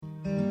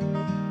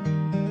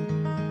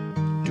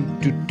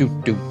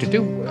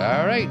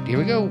All right, here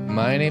we go.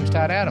 My name's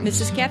Todd Adams.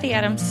 This is Cathy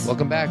Adams.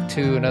 Welcome back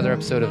to another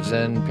episode of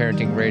Zen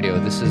Parenting Radio.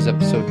 This is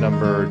episode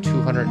number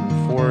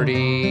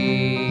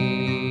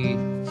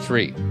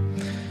 243.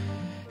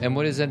 And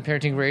what is Zen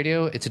Parenting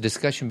Radio? It's a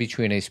discussion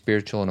between a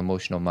spiritual and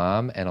emotional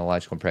mom and a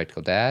logical and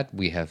practical dad.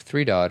 We have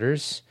 3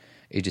 daughters,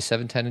 ages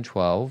 7, 10, and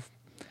 12.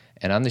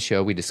 And on the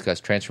show, we discuss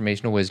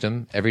transformational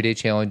wisdom, everyday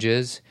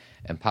challenges,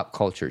 and pop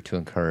culture to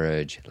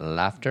encourage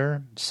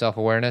laughter,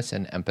 self-awareness,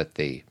 and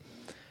empathy.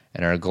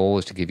 And our goal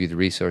is to give you the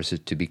resources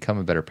to become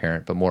a better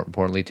parent, but more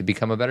importantly, to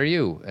become a better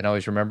you. And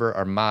always remember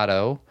our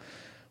motto,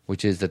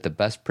 which is that the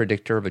best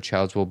predictor of a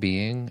child's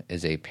well-being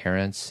is a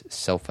parent's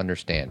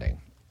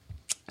self-understanding.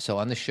 So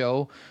on the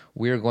show,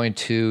 we're going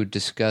to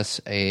discuss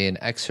an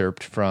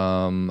excerpt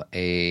from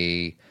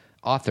a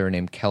author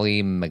named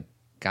Kelly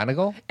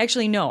McGonigal.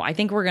 Actually, no. I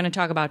think we're going to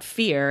talk about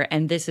fear,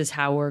 and this is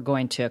how we're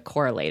going to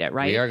correlate it,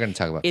 right? We are going to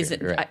talk about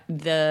fear. Right.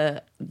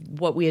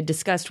 What we had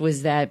discussed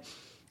was that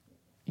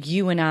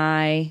you and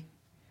I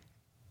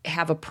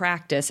have a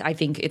practice. I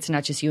think it's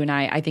not just you and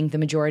I think the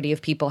majority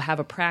of people have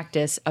a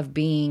practice of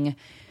being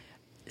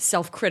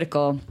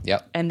self-critical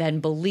and then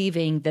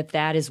believing that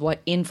that is what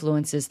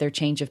influences their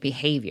change of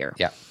behavior.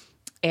 Yeah.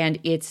 And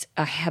it's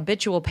a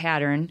habitual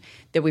pattern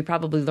that we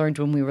probably learned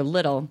when we were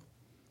little.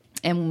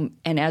 And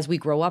as we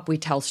grow up, we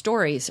tell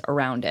stories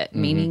around it,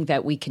 meaning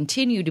that we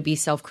continue to be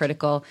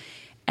self-critical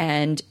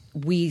and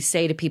we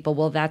say to people,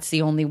 well, that's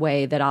the only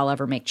way that I'll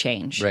ever make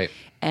change. Right.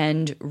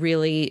 And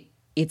really,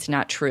 it's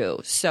not true.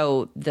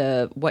 So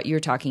what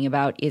you're talking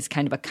about is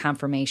kind of a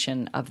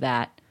confirmation of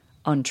that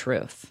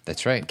untruth.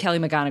 That's right. Kelly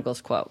McGonigal's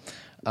quote.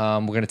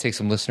 We're going to take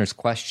some listeners'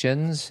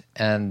 questions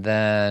and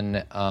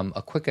then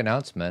a quick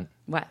announcement.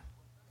 What?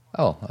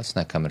 Oh, that's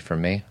not coming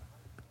from me.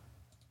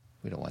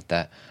 We don't want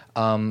that.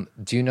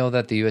 Do you know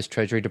that the U.S.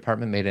 Treasury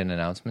Department made an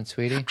announcement,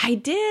 sweetie? I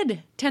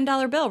did.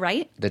 $10 bill,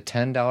 right? The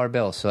 $10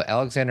 bill. So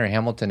Alexander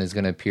Hamilton is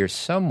going to appear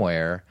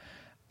somewhere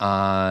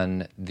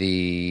on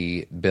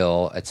the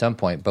bill at some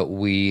point. But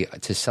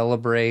to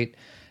celebrate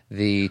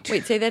the...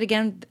 Wait, say that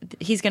again?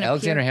 He's going to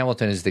Alexander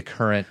Hamilton is the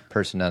current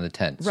person on the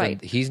 10.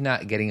 Right. So he's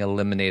not getting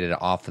eliminated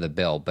off of the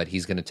bill, but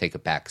he's going to take a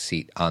back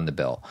seat on the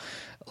bill.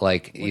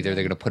 Like either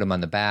they're going to put him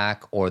on the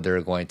back or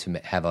they're going to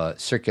have a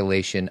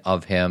circulation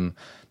of him.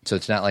 So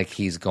it's not like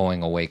he's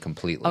going away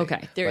completely.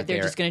 Okay. They're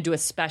just going to do a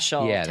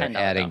special $10 they're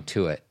adding bill.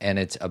 to it. And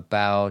it's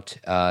about,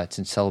 it's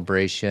in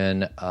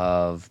celebration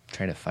of, I'm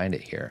trying to find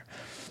it here,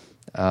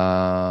 the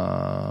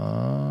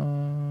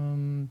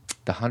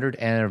 100th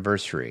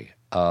anniversary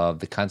of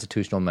the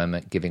Constitutional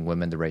Amendment giving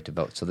women the right to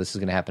vote. So this is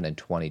going to happen in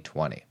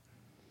 2020.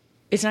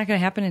 It's not going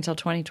to happen until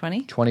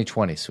 2020?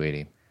 2020,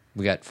 sweetie.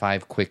 We got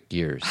 5 quick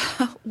years.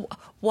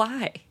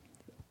 Why?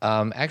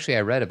 Actually,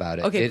 I read about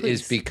it. Okay, it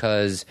is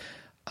because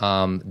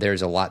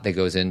there's a lot that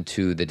goes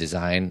into the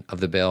design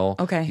of the bill.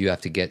 Okay. You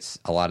have to get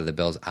a lot of the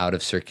bills out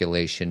of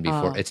circulation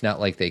before. It's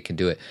not like they can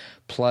do it.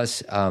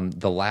 Plus,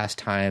 the last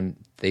time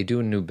they do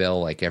a new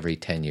bill like every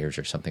 10 years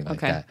or something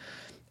like that.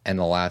 And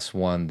the last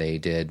one they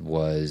did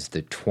was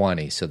the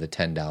 20, so the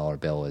 $10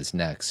 bill is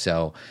next.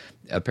 So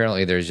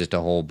apparently there's just a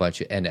whole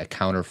bunch and a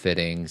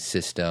counterfeiting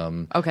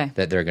system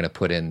that they're going to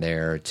put in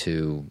there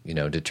to,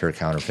 deter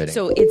counterfeiting.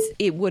 So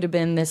it would have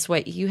been this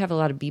way. You have a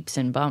lot of beeps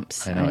and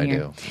bumps. I know I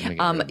do.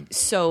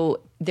 So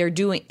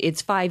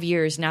it's 5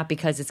 years, not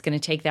because it's going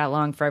to take that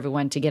long for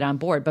everyone to get on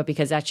board, but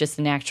because that's just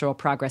the natural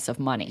progress of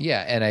money.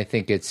 Yeah, and I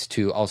think it's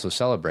to also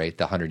celebrate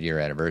the 100-year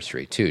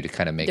anniversary too, to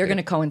kind of make they're going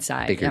to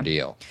coincide bigger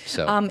deal.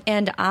 So,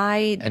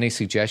 any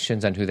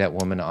suggestions on who that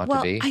woman ought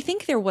to be? I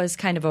think there was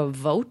kind of a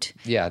vote.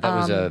 Yeah,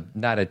 that was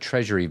not a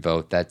treasury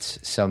vote. That's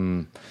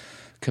some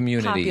popular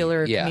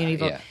community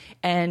vote. Yeah.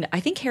 And I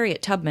think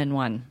Harriet Tubman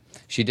won.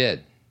 She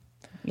did.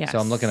 Yes. So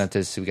I'm looking at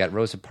this. We got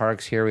Rosa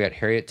Parks here. We got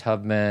Harriet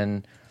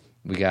Tubman.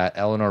 We got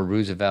Eleanor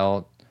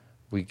Roosevelt.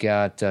 We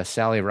got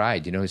Sally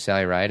Ride. Do you know who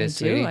Sally Ride is,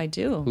 sweetie? I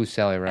do. Who's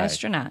Sally Ride?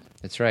 Astronaut.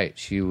 That's right.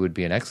 She would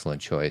be an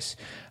excellent choice.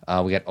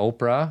 We got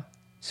Oprah.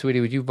 Sweetie,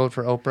 would you vote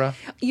for Oprah?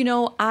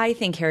 I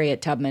think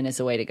Harriet Tubman is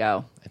the way to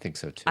go. I think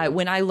so, too.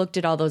 When I looked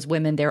at all those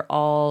women, they're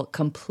all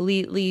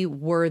completely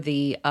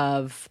worthy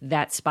of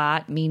that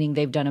spot, meaning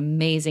they've done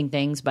amazing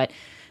things, but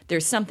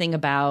there's something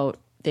about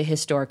the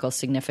historical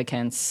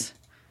significance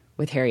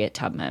with Harriet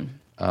Tubman.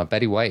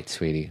 Betty White,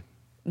 sweetie.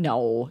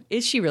 No.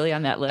 Is she really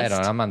on that list? I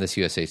don't know. I'm on this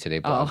USA Today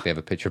blog. They have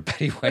a picture of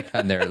Betty White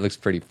on there. It looks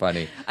pretty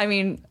funny. I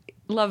mean,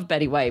 love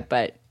Betty White,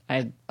 but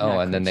they're kind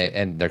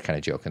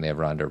of joking. They have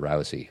Ronda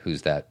Rousey,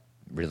 who's that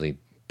really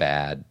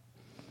bad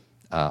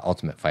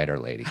Ultimate Fighter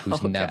lady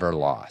who's never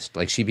lost.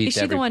 Like she beats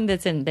Is she the one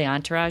that's in the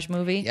Entourage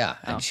movie? Yeah,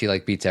 and she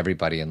beats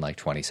everybody in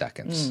 20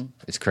 seconds.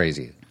 It's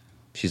crazy.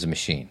 She's a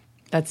machine.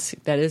 That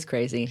is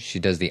crazy. She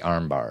does the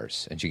arm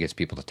bars, and she gets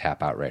people to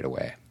tap out right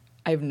away.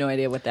 I have no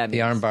idea what that means.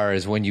 The arm bar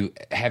is when you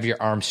have your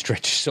arm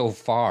stretched so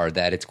far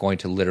that it's going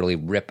to literally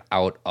rip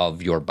out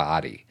of your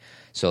body.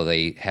 So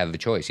they have a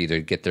choice. Either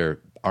get their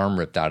arm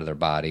ripped out of their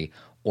body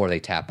or they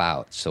tap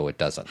out so it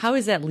doesn't. How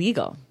is that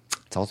legal?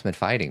 It's ultimate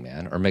fighting,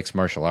 man, or mixed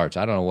martial arts.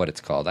 I don't know what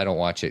it's called. I don't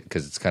watch it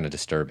because it's kind of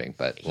disturbing,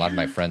 but a lot of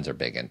my friends are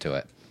big into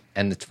it.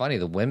 And it's funny,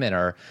 the women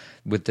are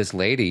with this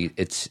lady.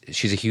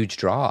 She's a huge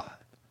draw.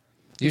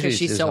 Because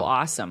she's so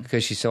awesome.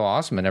 Because she's so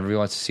awesome, and everybody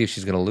wants to see if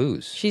she's going to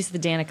lose. She's the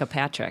Danica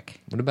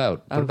Patrick. What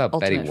about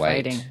Betty White?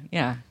 Fighting.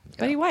 Yeah.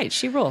 Betty White,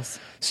 she rules.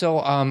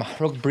 So,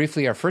 real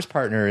briefly, our first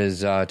partner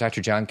is Dr.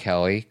 John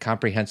Kelly,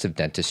 Comprehensive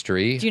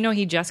Dentistry. Do you know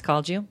he just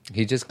called you?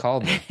 He just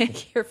called me.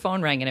 Your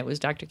phone rang and it was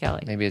Dr.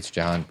 Kelly. Maybe it's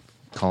John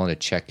calling to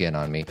check in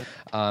on me.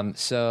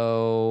 Number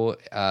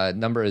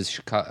is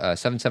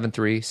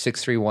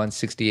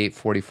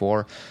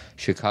 773-631-6844,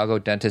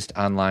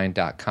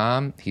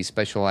 chicagodentist.online.com. He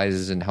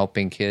specializes in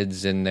helping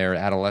kids in their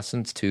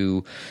adolescence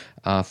to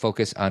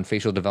focus on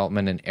facial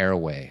development and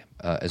airway,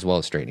 as well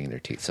as straightening their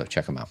teeth. So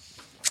check him out.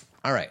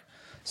 All right.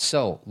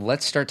 So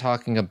let's start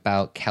talking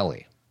about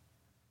Kelly.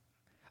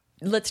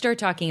 Let's start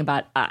talking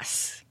about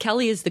us.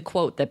 Kelly is the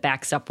quote that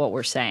backs up what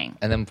we're saying.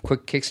 And then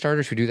quick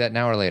Kickstarter. Should we do that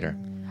now or later?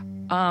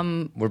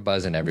 We're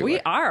buzzing everywhere. We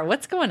are.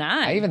 What's going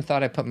on? I even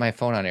thought I put my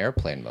phone on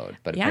airplane mode,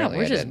 but apparently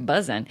we're I just didn't.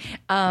 buzzing.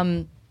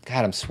 God,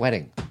 I'm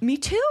sweating. Me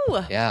too.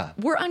 Yeah.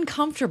 We're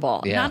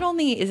uncomfortable. Yeah. Not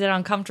only is it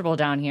uncomfortable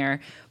down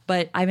here,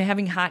 but I'm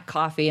having hot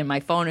coffee and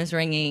my phone is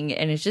ringing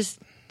and it's just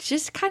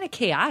kind of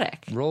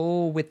chaotic.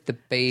 Roll with the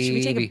baby. Should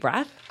we take a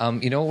breath?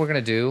 You know what we're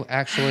going to do,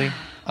 actually?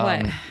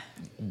 What?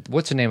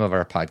 What's the name of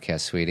our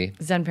podcast, sweetie?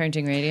 Zen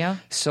Parenting Radio.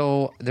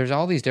 So there's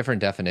all these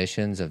different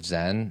definitions of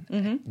Zen.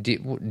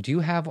 Mm-hmm. Do you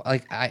have,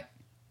 like, I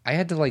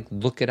had to, like,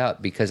 look it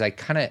up because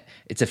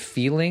it's a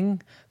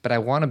feeling, but I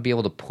want to be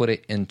able to put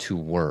it into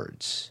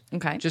words.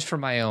 Okay. Just for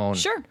my own.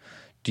 Sure.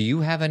 Do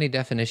you have any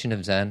definition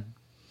of Zen?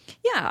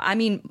 Yeah, I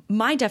mean,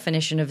 my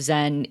definition of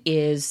Zen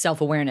is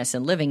self-awareness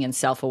and living in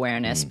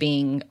self-awareness,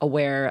 being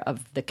aware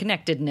of the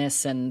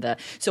connectedness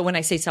so when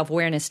I say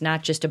self-awareness,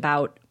 not just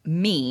about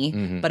me,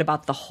 but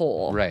about the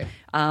whole. Right.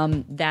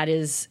 That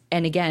is,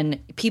 and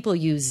again, people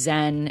use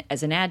Zen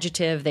as an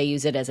adjective. They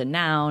use it as a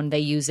noun. They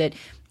use it,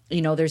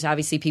 there's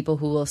obviously people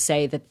who will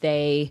say that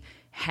they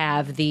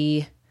have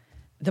the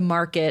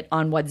market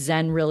on what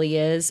Zen really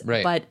is.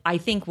 Right. But I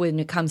think when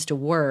it comes to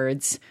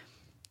words,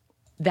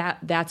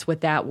 that's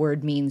what that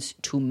word means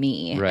to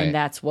me. Right. And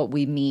that's what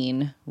we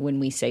mean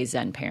when we say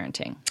Zen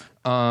parenting.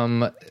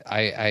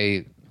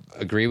 I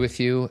agree with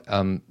you.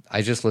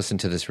 I just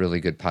listened to this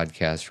really good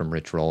podcast from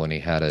Rich Roll, and he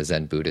had a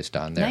Zen Buddhist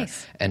on there.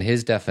 Nice. And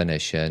his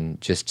definition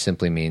just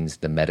simply means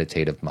the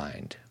meditative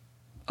mind.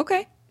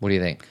 Okay. What do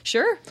you think?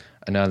 Sure.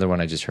 Another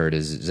one I just heard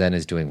is Zen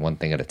is doing one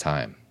thing at a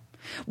time.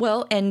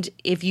 Well, and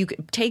if you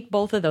take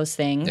both of those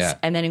things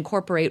and then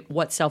incorporate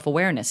what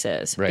self-awareness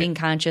is, being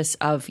conscious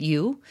of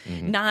you,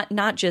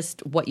 not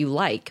just what you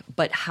like,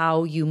 but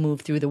how you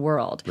move through the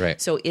world.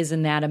 Right. So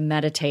isn't that a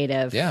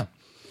meditative? Yeah.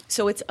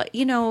 So it's,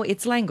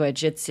 it's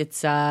language. It's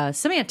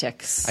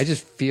semantics. I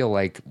just feel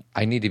like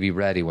I need to be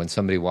ready when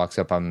somebody walks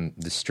up on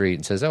the street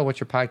and says, "Oh, what's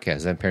your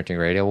podcast?" Zen Parenting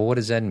Radio. Well, what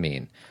does Zen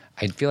mean?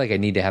 I feel like I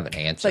need to have an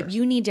answer. But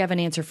you need to have an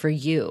answer for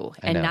you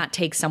and not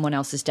take someone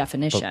else's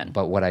definition.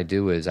 But what I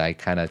do is I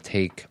kind of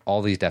take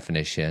all these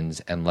definitions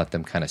and let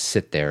them kind of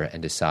sit there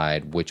and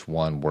decide which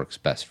one works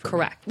best for me.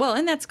 Correct. Well,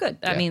 and that's good.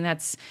 I mean,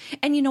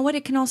 and you know what?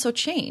 It can also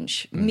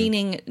change,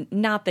 meaning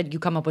not that you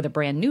come up with a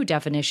brand new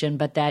definition,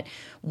 but that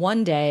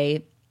one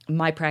day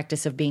my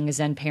practice of being a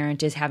Zen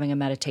parent is having a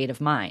meditative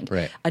mind.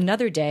 Right.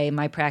 Another day,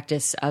 my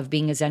practice of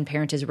being a Zen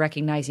parent is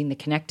recognizing the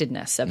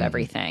connectedness of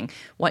everything.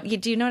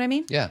 Do you know what I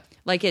mean? Yeah.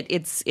 Like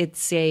it's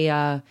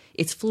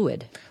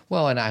fluid.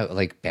 Well, and I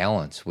like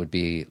balance would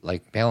be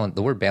like balance.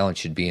 The word balance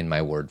should be in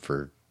my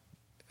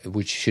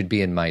which should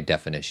be in my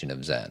definition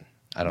of Zen.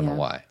 I don't know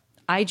why.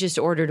 I just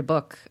ordered a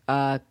book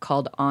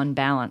called On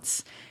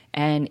Balance,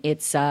 and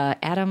it's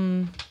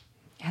Adam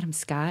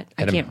Scott.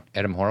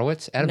 Adam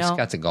Horowitz? Adam No.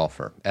 Scott's a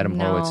golfer. Adam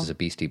Horowitz is a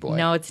Beastie Boy.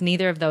 No, it's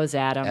neither of those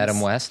Adams. Adam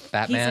West,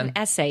 Batman? He's an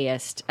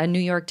essayist, a New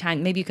York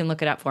Times. Maybe you can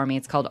look it up for me.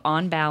 It's called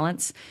On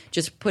Balance.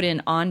 Just put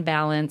in On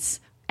Balance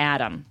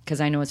Adam,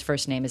 because I know his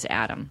first name is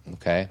Adam.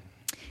 Okay.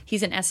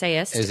 He's an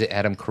essayist. Is it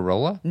Adam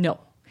Carolla? No.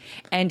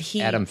 And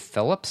Adam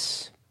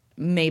Phillips?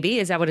 Maybe.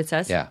 Is that what it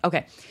says? Yeah.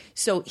 Okay.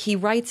 So he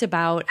writes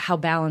about how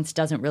balance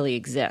doesn't really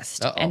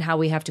exist and how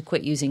we have to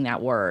quit using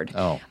that word.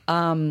 Oh.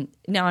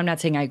 Now, I'm not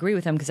saying I agree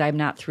with him because I'm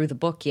not through the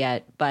book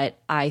yet, but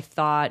I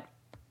thought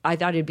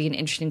it'd be an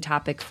interesting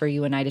topic for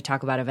you and I to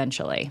talk about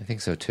eventually. I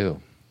think so too.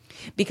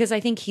 Because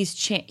I think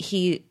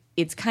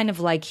it's kind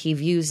of like he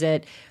views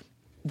it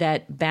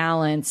that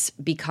balance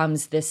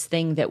becomes this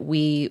thing that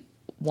we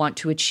want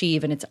to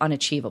achieve and it's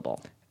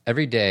unachievable.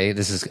 Every day,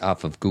 this is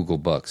off of Google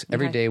Books.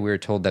 Every day we are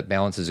told that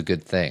balance is a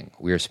good thing.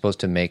 We are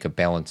supposed to make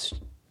balanced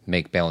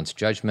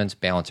judgments,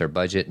 balance our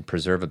budget, and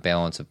preserve a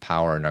balance of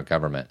power in our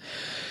government.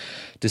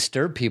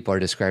 Disturbed people are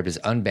described as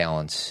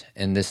unbalanced.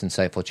 In this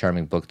insightful,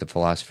 charming book, the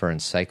philosopher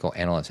and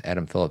psychoanalyst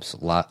Adam Phillips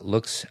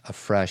looks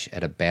afresh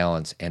at a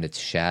balance and its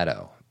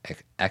shadow,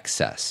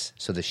 excess.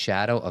 So the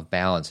shadow of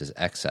balance is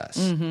excess,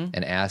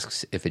 and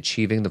asks if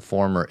achieving the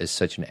former is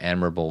such an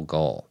admirable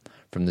goal.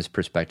 From this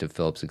perspective,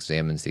 Phillips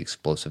examines the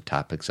explosive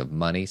topics of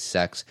money,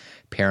 sex,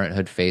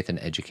 parenthood, faith,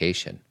 and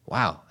education.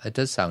 Wow, that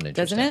does sound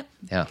interesting. Doesn't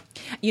it? Yeah.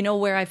 You know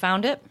where I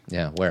found it?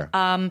 Yeah, where?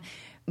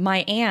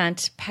 my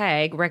aunt,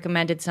 Peg,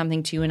 recommended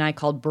something to you and I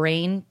called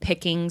Brain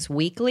Pickings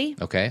Weekly.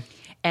 Okay.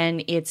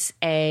 And it's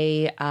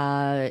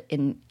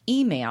an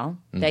email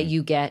that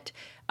you get,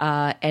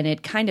 and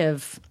it kind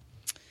of,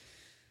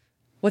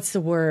 what's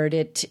the word?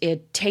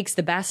 It takes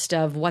the best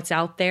of what's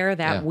out there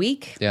that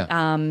week.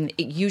 Yeah.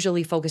 It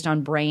usually focused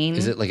on brain.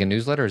 Is it like a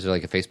newsletter or is it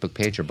like a Facebook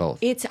page or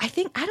both? I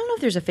don't know if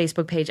there's a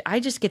Facebook page.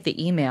 I just get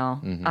the email.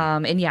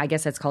 And I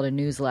guess that's called a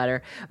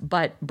newsletter.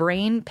 But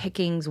Brain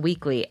Pickings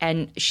Weekly.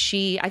 And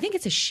I think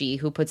it's a she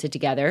who puts it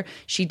together.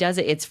 She does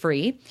it. It's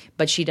free,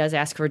 but she does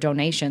ask for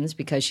donations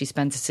because she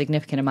spends a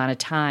significant amount of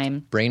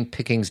time.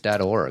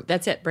 Brainpickings.org.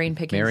 That's it,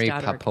 brainpickings.org. Mary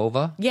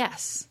Popova?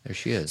 Yes. There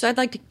she is. So I'd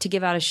like to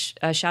give out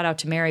a shout out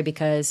to Mary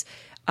because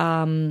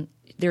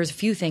there's a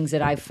few things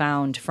that I've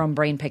found from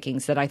Brain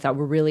Pickings that I thought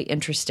were really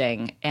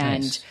interesting.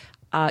 And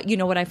Nice. you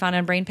know what I found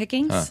on Brain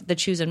Pickings? The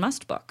Choose and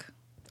Must book.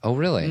 Oh,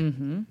 really?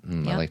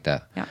 Yeah. I like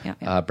that. Yeah.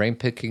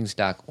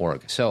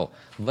 Brainpickings.org. So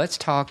let's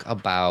talk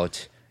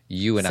about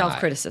you and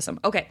Self-criticism.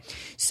 Okay.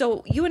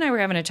 So you and I were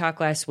having a talk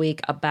last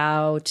week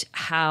about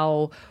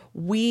how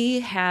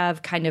we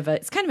have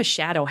it's kind of a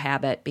shadow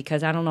habit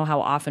because I don't know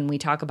how often we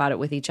talk about it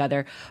with each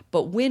other,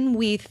 but when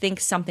we think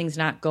something's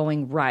not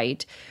going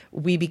right,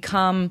 we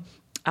become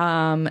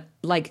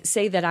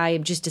say that I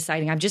am just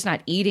deciding I'm just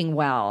not eating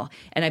well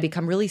and I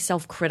become really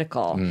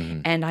self-critical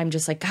and I'm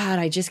just like, God,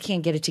 I just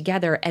can't get it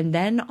together. And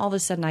then all of a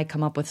sudden I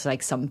come up with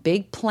like some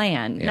big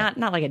plan, not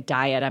like a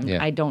diet.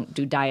 I don't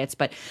do diets,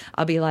 but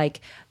I'll be like,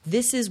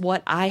 this is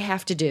what I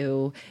have to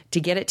do to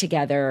get it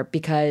together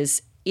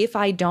because if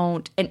I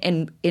don't,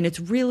 and it's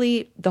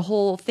really, the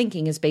whole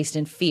thinking is based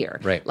in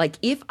fear. Right. Like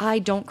if I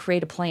don't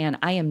create a plan,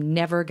 I am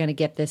never going to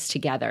get this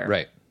together.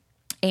 Right.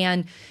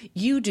 And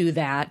you do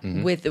that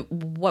with,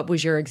 what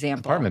was your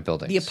example? Apartment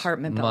buildings. The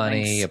apartment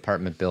buildings. Money,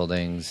 apartment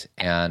buildings,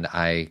 and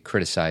I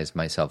criticize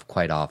myself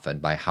quite often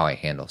by how I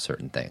handle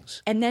certain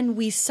things. And then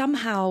we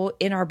somehow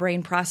in our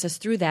brain process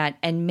through that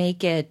and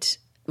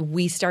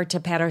we start to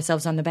pat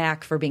ourselves on the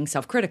back for being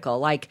self-critical.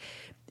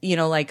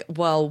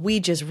 Well, we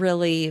just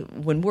really,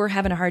 when we're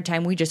having a hard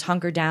time, we just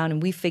hunker down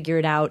and we figure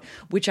it out,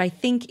 which I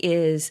think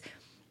is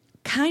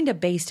kind of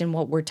based in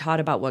what we're taught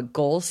about what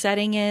goal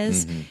setting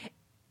is.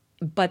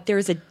 But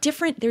there's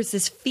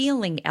this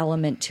feeling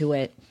element to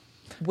it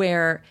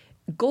where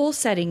goal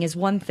setting is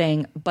one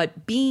thing,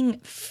 but being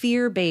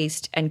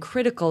fear-based and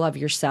critical of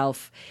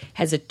yourself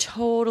has a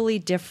totally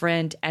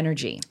different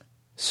energy.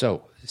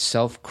 So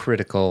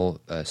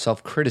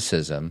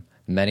self-criticism,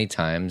 many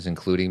times,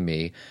 including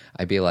me,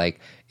 I'd be like,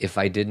 if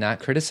I did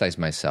not criticize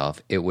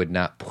myself, it would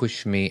not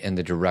push me in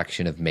the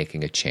direction of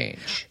making a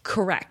change.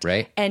 Correct.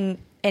 Right?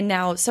 And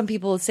now some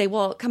people would say,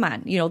 well, come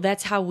on,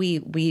 that's how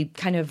we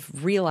kind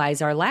of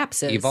realize our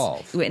lapses.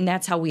 Evolve. And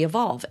that's how we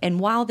evolve. And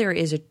while there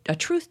is a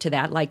truth to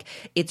that, like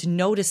it's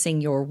noticing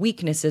your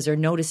weaknesses or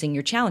noticing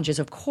your challenges,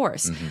 of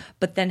course.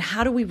 But then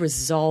how do we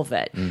resolve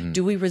it?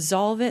 Do we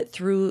resolve it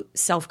through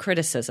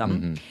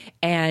self-criticism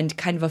and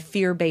kind of a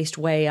fear-based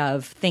way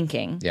of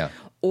thinking? Yeah.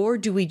 Or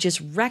do we just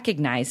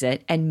recognize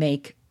it and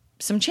make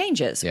some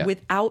changes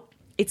without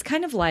 – it's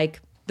kind of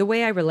like – the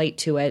way I relate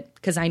to it,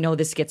 because I know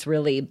this gets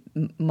really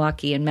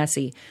mucky and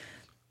messy,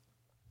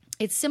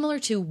 it's similar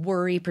to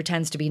worry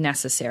pretends to be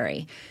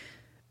necessary.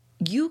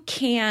 You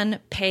can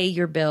pay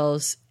your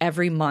bills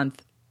every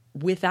month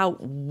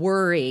without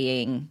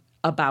worrying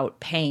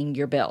about paying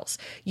your bills.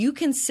 You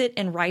can sit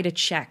and write a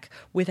check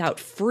without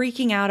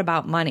freaking out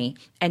about money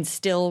and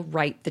still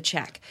write the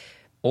check.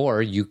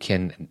 Or you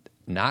can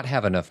not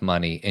have enough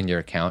money in your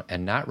account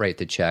and not write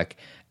the check,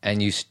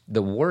 and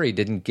the worry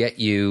didn't get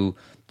you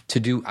to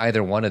do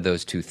either one of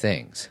those two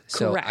things.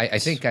 So Correct. I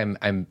think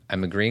I'm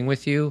agreeing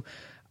with you,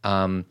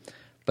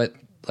 but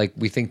like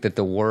we think that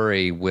the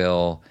worry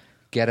will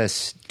get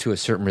us to a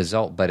certain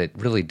result, but it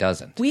really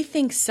doesn't. We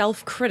think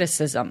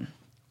self-criticism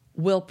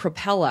will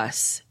propel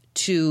us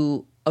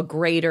to a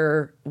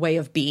greater way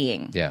of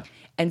being. Yeah.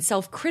 And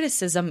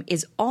self-criticism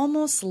is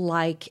almost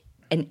like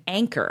an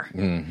anchor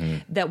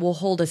that will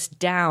hold us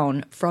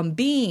down from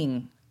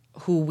being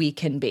who we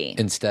can be.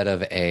 Instead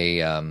of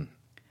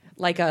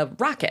like a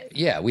rocket.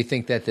 Yeah, we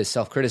think that this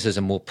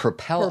self-criticism will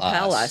propel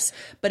us.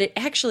 But it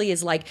actually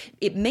is like,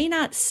 it may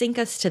not sink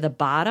us to the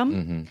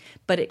bottom,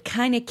 but it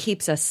kind of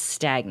keeps us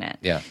stagnant.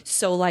 Yeah.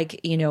 So like,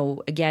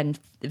 again,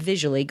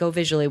 go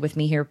visually with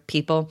me here,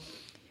 people.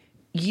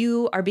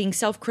 You are being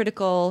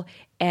self-critical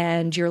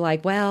and you're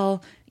like,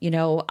 well,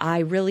 I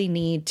really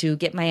need to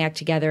get my act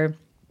together.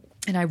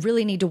 And I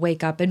really need to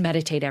wake up and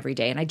meditate every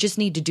day. And I just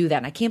need to do that.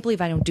 And I can't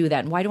believe I don't do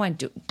that. And why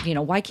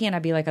why can't I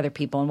be like other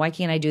people? And why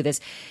can't I do this?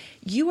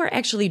 You are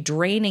actually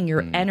draining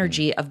your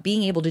energy of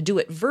being able to do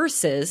it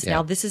versus,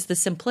 now this is the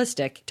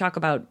simplistic, talk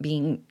about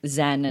being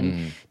Zen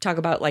and talk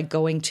about like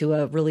going to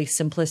a really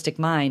simplistic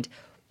mind.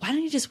 Why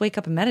don't you just wake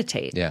up and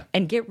meditate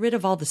and get rid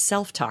of all the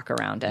self-talk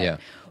around it? Yeah.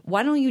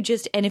 Why don't you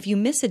and if you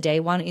miss a day,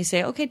 why don't you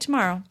say, okay,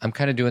 tomorrow? I'm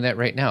kind of doing that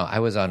right now. I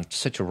was on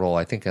such a roll.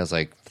 I think I was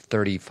like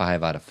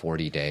 35 out of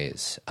 40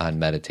 days on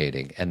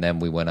meditating. And then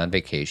we went on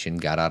vacation,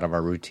 got out of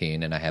our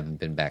routine, and I haven't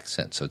been back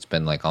since. So it's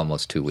been like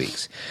almost 2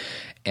 weeks.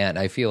 And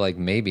I feel like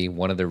maybe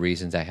one of the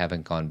reasons I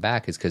haven't gone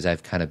back is because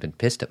I've kind of been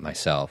pissed at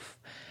myself.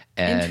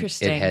 And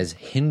Interesting. it has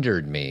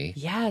hindered me.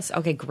 Yes.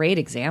 Okay. Great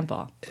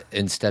example.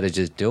 Instead of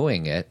just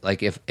doing it.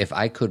 Like if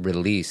I could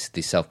release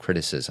the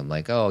self-criticism,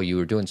 like, oh, you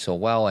were doing so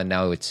well, and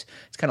now it's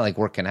kind of like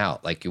working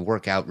out. Like you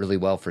work out really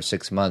well for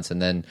 6 months,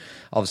 and then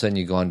all of a sudden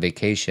you go on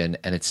vacation,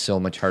 and it's so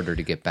much harder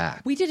to get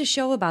back. We did a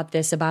show about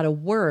this, about a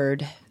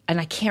word, and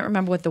I can't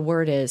remember what the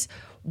word is,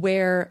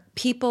 where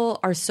people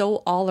are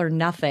so all or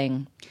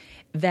nothing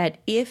that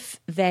if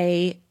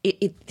they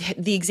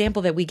the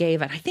example that we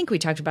gave, and I think we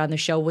talked about in the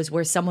show, was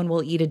where someone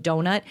will eat a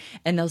donut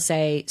and they'll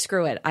say,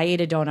 screw it, I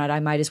ate a donut, I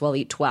might as well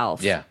eat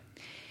 12. Yeah.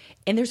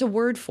 And there's a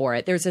word for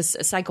it. There's a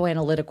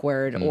psychoanalytic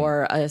word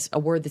or a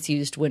word that's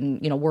used when,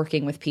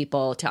 working with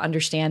people to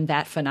understand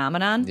that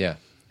phenomenon. Yeah.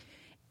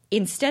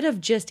 Instead of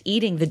just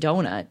eating the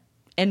donut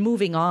and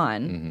moving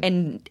on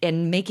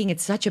and making it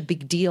such a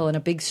big deal and a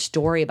big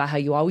story about how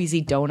you always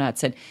eat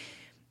donuts, and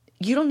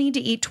you don't need to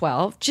eat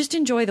 12. Just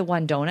enjoy the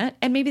one donut,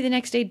 and maybe the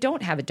next day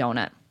don't have a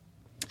donut.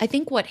 I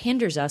think what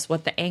hinders us,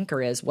 what the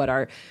anchor is, what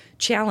our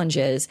challenge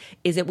is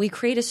that we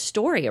create a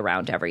story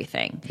around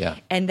everything. Yeah.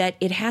 And that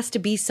it has to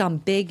be some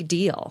big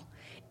deal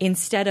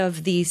instead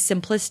of the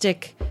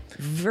simplistic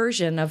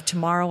version of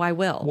tomorrow I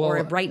will,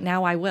 or right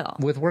now I will.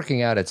 With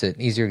working out, it's an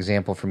easier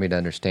example for me to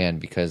understand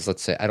because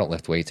let's say I don't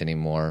lift weights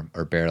anymore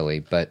or barely,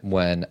 but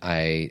when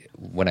I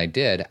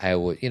did, I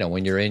would,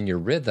 when you're in your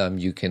rhythm,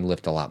 you can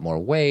lift a lot more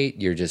weight.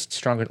 You're just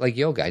stronger. Like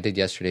yoga. I did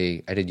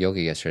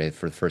yoga yesterday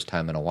for the first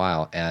time in a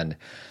while, and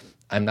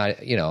I'm not,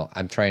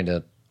 I'm trying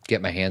to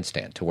get my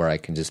handstand to where I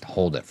can just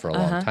hold it for a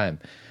long time.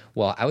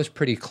 Well, I was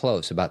pretty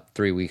close about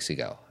 3 weeks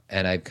ago.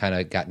 And I've kind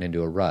of gotten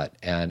into a rut,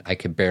 and I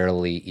could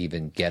barely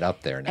even get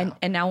up there now.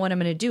 And now what I'm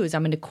going to do is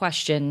I'm going to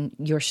question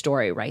your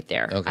story right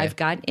there. Okay. I've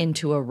gotten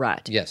into a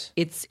rut. Yes.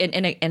 It's and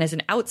as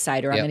an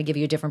outsider, I'm going to give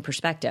you a different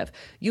perspective.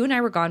 You and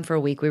I were gone for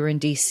a week. We were in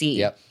D.C.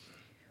 Yep.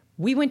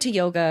 We went to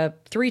yoga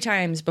 3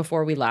 times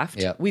before we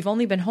left. Yep. We've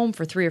only been home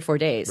for 3 or 4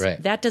 days.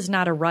 Right. That does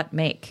not a rut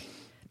make.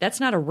 That's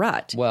not a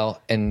rut. Well,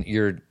 and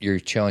you're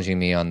challenging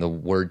me on the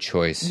word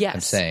choice. Yes.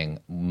 I'm saying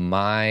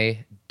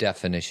my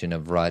definition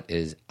of rut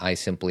is I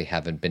simply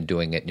haven't been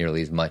doing it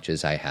nearly as much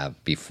as I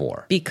have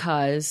before.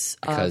 Because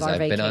of our I've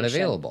vacation. been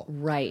unavailable.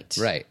 Right.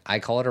 Right. I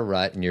call it a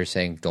rut, and you're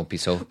saying don't be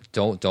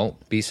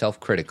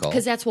self-critical.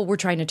 Because that's what we're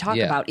trying to talk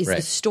about is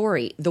the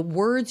story, the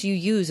words you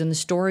use and the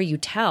story you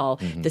tell,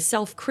 the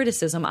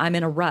self-criticism, I'm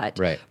in a rut,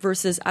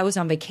 versus I was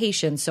on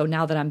vacation, so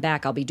now that I'm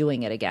back, I'll be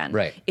doing it again.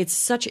 Right.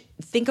 It's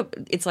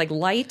it's like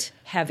light,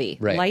 heavy,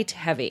 light,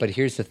 heavy. But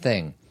here's the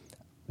thing.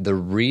 The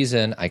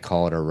reason I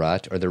call it a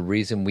rut, or the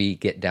reason we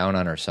get down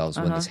on ourselves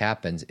when this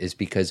happens, is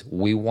because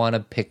we want to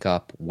pick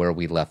up where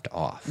we left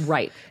off.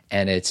 Right.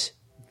 And it's,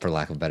 for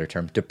lack of a better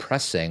term,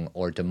 depressing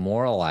or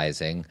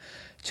demoralizing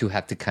to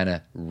have to kind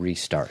of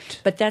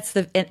restart. But that's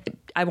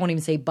I won't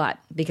even say but,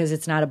 because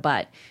it's not a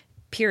but.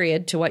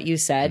 Period to what you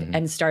said,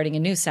 and starting a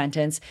new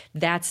sentence,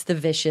 that's the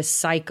vicious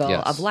cycle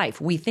of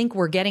life. We think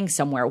we're getting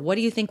somewhere. What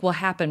do you think will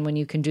happen when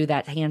you can do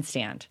that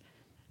handstand?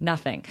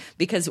 Nothing.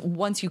 Because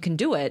once you can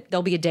do it,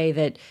 there'll be a day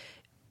that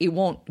it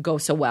won't go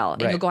so well.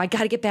 And you'll go, I got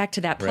to get back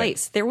to that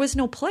place. There was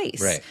no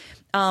place.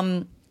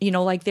 Right.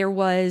 Like there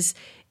was,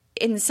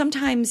 and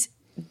sometimes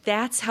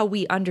that's how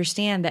we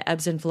understand the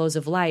ebbs and flows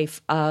of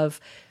life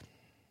of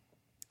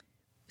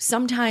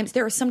sometimes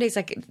there are some days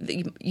like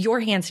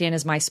your handstand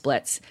is my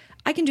splits.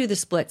 I can do the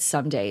splits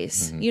some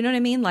days. You know what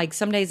I mean? Like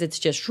some days it's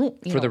just, For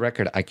the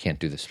record, I can't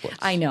do the splits.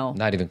 I know.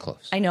 Not even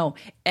close. I know.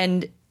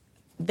 And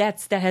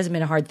that hasn't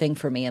been a hard thing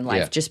for me in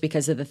life, just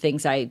because of the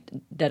things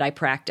that I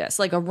practice.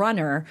 Like a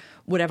runner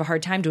would have a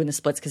hard time doing the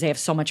splits because they have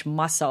so much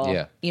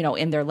muscle,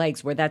 in their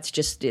legs, where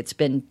it's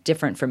been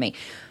different for me.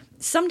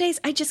 Some days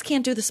I just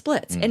can't do the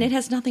splits, and it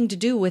has nothing to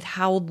do with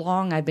how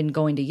long I've been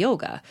going to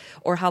yoga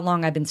or how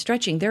long I've been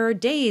stretching. There are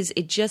days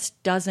it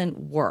just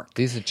doesn't work.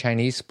 These are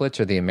Chinese splits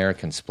or the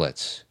American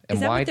splits? And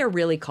Is that what they're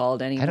really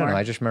called anymore? I don't know.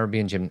 I just remember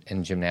being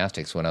in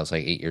gymnastics when I was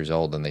like 8 years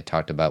old, and they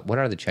talked about what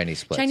are the Chinese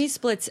splits? Chinese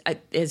splits,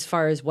 as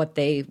far as what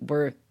they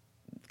were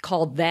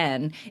called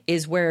then,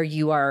 is where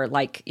you are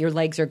like your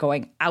legs are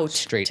going out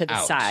straight to the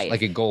out, side,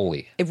 like a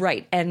goalie,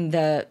 right? And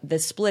the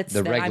splits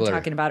that regular, I'm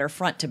talking about are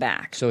front to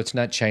back. So it's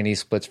not Chinese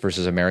splits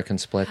versus American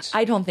splits.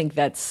 I don't think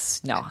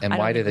that's no. And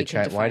why did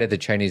the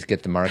Chinese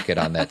get the market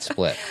on that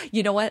split?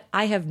 You know what?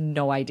 I have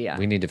no idea.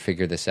 We need to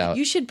figure this out.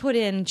 You should put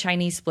in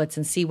Chinese splits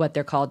and see what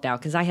they're called now,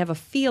 because I have a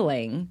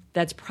feeling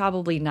that's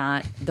probably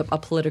not a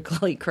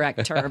politically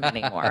correct term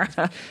anymore.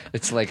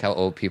 It's like how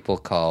old people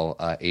call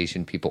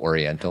Asian people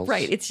Orientals.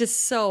 Right. It's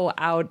just so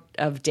out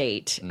of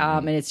date,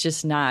 and it's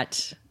just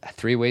not.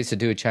 3 ways to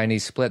do a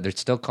Chinese split. They're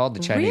still called the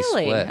Chinese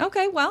split.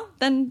 Okay, well,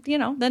 then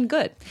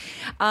good.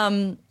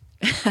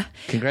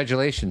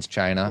 Congratulations,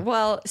 China.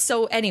 Well,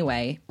 so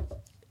anyway,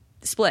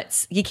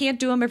 splits. You can't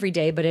do them every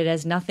day, but it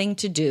has nothing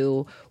to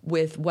do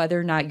with whether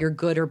or not you're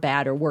good or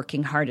bad or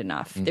working hard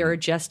enough. There are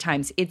just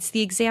times. It's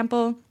the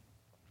example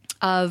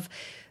of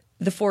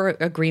the 4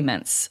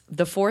 agreements.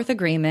 The 4th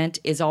agreement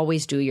is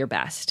always do your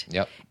best.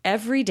 Yep.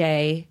 Every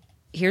day,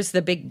 here's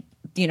the big,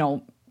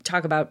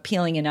 talk about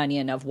peeling an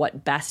onion of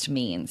what best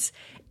means.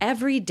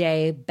 Every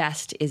day,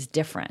 best is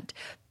different.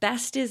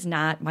 Best is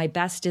not, my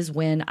best is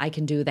when I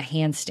can do the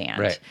handstand.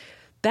 Right.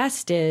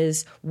 Best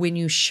is when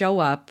you show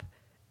up.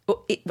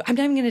 I'm not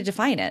even going to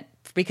define it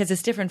because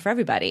it's different for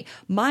everybody.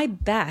 My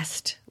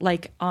best,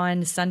 like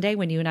on Sunday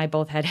when you and I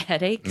both had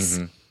headaches,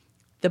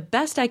 the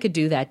best I could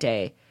do that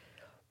day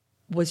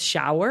was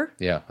shower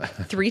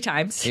 3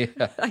 times.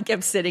 I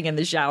kept sitting in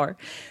the shower.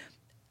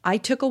 I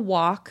took a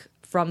walk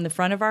from the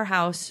front of our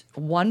house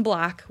 1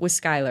 block with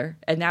Skylar,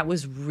 and that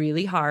was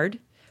really hard,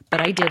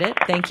 but I did it.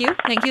 Thank you.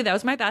 Thank you. That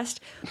was my best.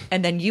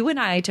 And then you and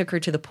I took her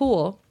to the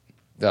pool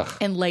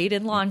and laid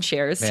in lawn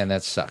chairs. Man,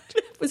 that sucked.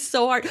 It was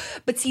so hard.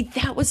 But see,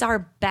 that was our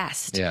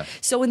best. Yeah.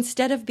 So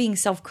instead of being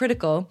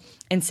self-critical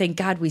and saying,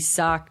 God, we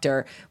sucked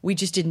or we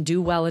just didn't do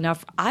well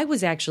enough, I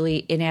was actually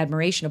in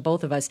admiration of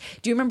both of us.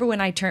 Do you remember when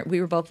we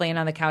were both laying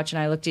on the couch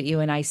and I looked at you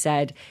and I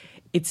said,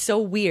 it's so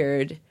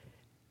weird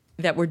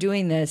that we're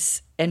doing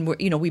this and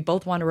we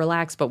both want to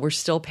relax, but we're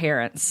still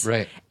parents.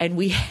 Right. And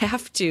we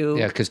have to.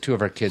 Yeah, because 2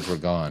 of our kids were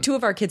gone. 2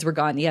 of our kids were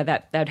gone. Yeah,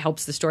 that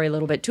helps the story a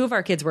little bit. 2 of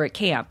our kids were at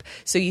camp.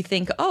 So you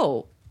think,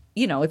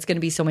 it's going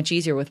to be so much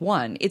easier with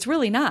 1. It's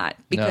really not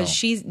because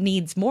she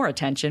needs more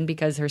attention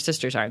because her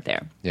sisters aren't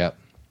there. Yep.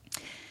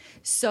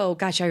 So,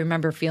 gosh, I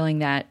remember feeling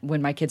that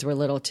when my kids were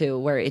little too,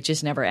 where it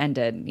just never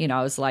ended.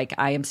 I was like,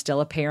 I am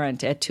still a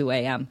parent at 2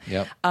 a.m.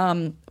 Yep.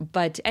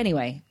 But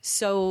anyway,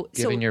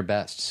 giving your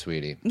best,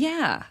 sweetie.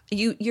 Yeah,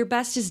 your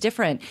best is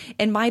different,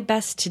 and my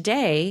best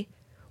today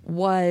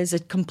was a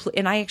complete.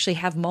 And I actually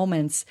have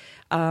moments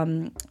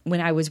when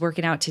I was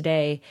working out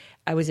today.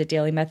 I was at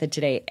Daily Method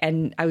today,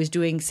 and I was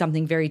doing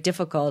something very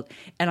difficult,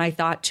 and I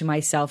thought to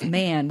myself,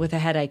 man, with a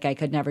headache, I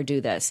could never do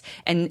this.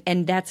 And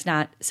that's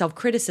not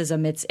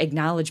self-criticism, it's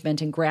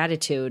acknowledgement and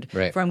gratitude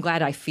for I'm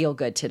glad I feel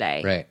good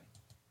today. Right.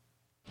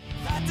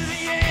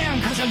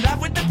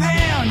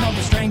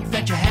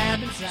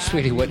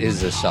 Sweetie, what is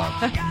this song?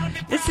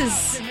 This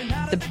is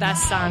the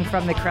best song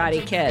from The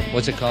Karate Kid.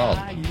 What's it called?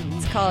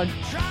 It's called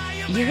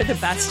You're the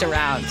Best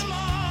Around.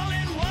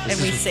 And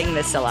we sing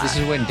this a lot. This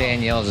is when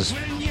Danielle was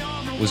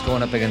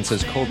going up against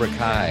those Cobra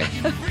Kai.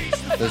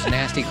 Those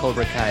nasty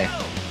Cobra Kai.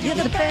 You're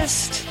the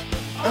best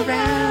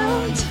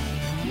around.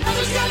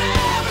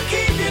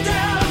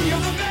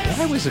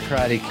 Why was The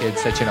Karate Kid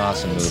such an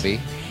awesome movie?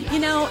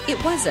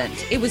 It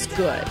wasn't. It was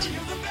good.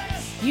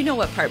 You know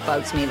what part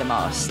bugs me the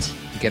most?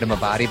 Get him a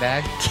body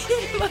bag?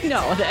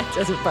 No, that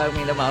doesn't bug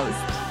me the most.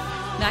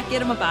 Not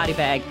get him a body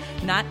bag.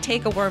 Not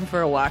take a worm for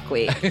a walk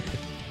week.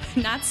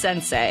 Not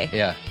sensei.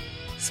 Yeah.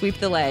 Sweep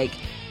the leg.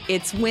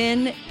 It's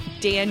when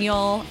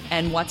Daniel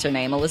and what's her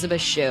name,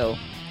 Elizabeth Shue,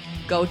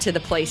 go to the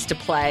place to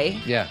play.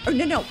 Yeah. Or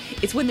no.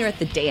 It's when they're at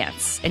the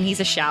dance and he's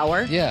a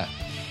shower. Yeah.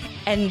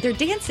 And they're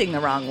dancing the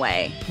wrong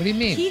way. What do you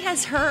mean? He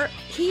has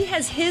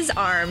his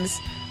arms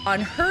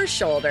on her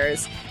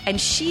shoulders and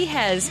she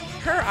has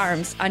her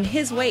arms on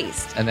his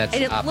waist. And that's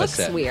it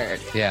opposite. Looks weird.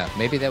 Yeah.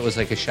 Maybe that was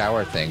like a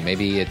shower thing.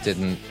 Maybe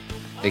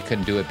they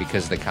couldn't do it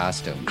because of the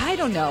costume. I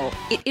don't know.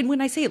 And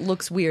when I say it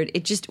looks weird,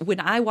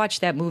 when I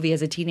watched that movie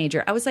as a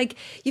teenager, I was like,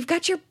 you've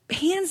got your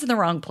hands in the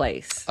wrong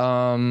place.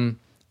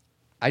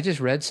 I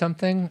just read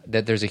something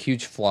that there's a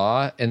huge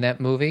flaw in that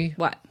movie.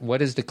 What?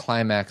 What is the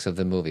climax of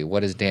the movie? What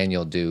does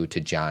Daniel do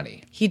to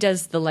Johnny? He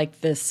does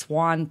the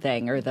swan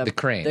thing or the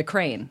crane. The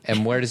crane.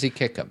 And where does he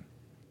kick him?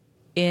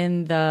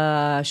 In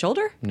the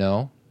shoulder?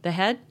 No. The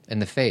head? In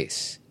the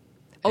face.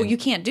 Oh, you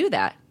can't do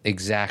that.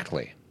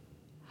 Exactly.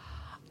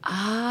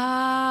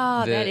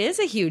 Ah, that is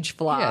a huge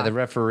flaw. Yeah, the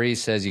referee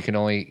says you can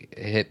only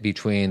hit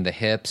between the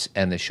hips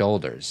and the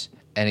shoulders.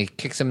 And he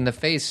kicks him in the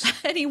face.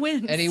 And he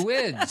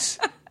wins.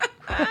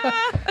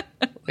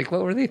 Like,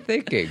 what were they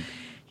thinking?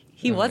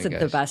 He wasn't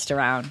the best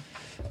around.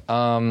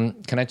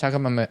 Can I talk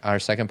about our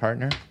second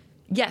partner?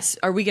 Yes.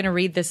 Are we going to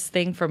read this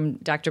thing from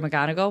Dr.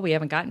 McGonigal? We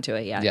haven't gotten to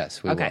it yet.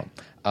 Yes, we will.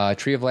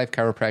 Tree of Life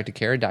Chiropractic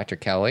Care, Dr.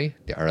 Kelly,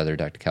 our other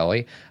Dr.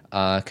 Kelly.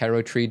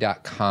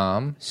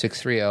 Chirotree.com,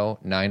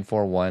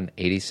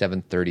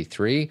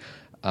 630-941-8733.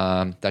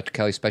 Dr.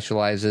 Kelly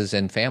specializes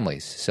in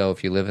families. So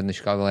if you live in the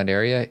Chicagoland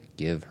area,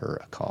 give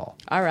her a call.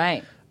 All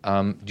right.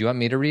 Do you want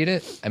me to read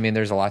it? I mean,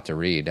 there's a lot to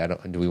read.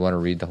 Do we want to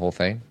read the whole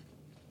thing?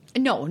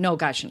 No,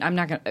 gosh, I'm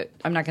not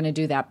gonna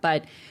do that.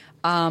 But here,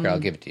 I'll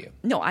give it to you.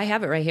 No, I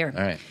have it right here.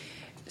 All right.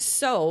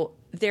 So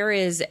there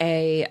is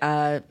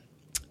a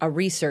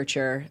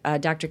researcher,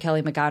 Dr.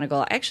 Kelly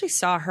McGonigal. I actually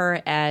saw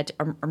her at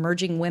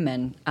Emerging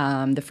Women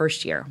the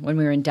first year when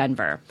we were in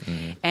Denver,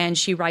 and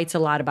she writes a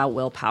lot about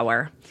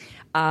willpower.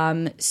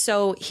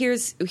 So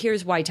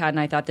here's why Todd and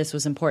I thought this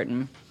was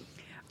important.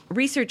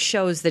 Research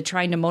shows that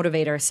trying to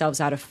motivate ourselves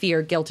out of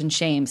fear, guilt, and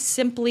shame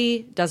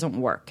simply doesn't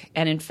work.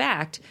 And in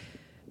fact,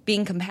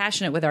 being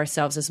compassionate with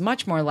ourselves is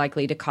much more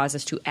likely to cause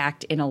us to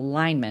act in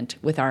alignment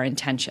with our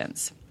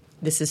intentions.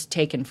 This is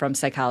taken from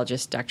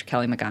psychologist Dr.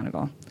 Kelly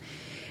McGonigal.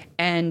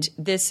 And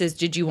this is,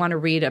 did you want to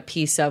read a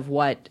piece of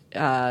what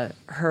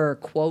her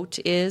quote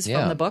is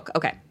from the book?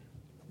 Okay.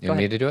 You want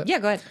me to do it? Yeah,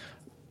 go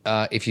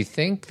ahead. If you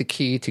think the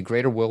key to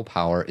greater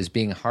willpower is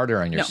being harder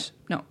on yourself.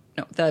 No.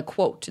 The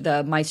quote,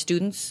 my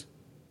students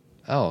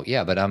Oh,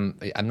 yeah, but I'm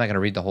not going to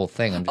read the whole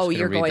thing. I'm just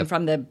You're read going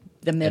from the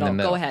middle.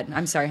 middle. Go ahead.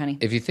 I'm sorry, honey.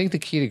 If you think the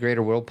key to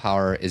greater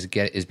willpower is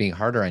being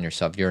harder on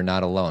yourself, you're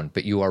not alone,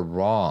 but you are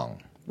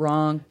wrong.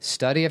 Wrong.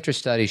 Study after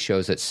study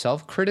shows that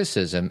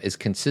self-criticism is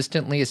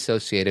consistently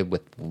associated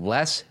with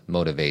less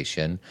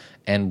motivation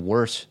and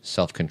worse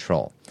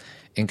self-control.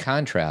 In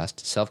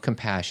contrast,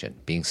 self-compassion,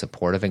 being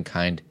supportive and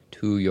kind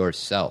to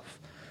yourself,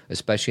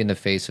 especially in the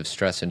face of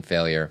stress and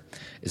failure,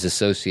 is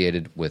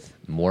associated with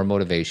more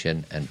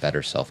motivation and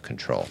better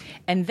self-control.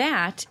 And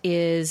that's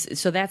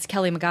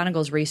Kelly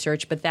McGonigal's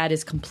research, but that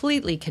is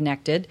completely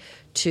connected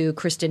to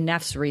Kristen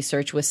Neff's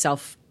research with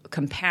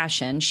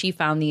self-compassion. She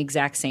found the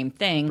exact same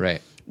thing.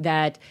 Right.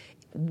 That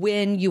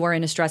when you are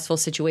in a stressful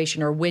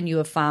situation or when you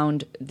have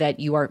found that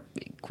you are,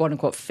 quote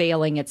unquote,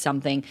 failing at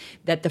something,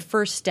 that the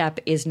first step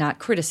is not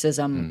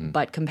criticism,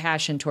 but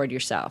compassion toward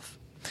yourself.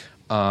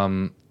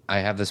 I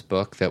have this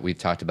book that we've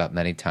talked about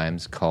many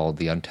times called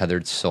The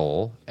Untethered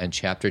Soul, and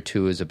chapter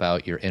 2 is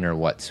about your inner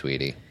what,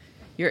 sweetie?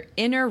 Your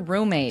inner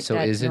roommate,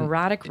 that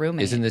neurotic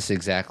roommate. Isn't this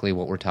exactly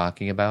what we're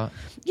talking about?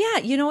 Yeah,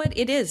 you know what?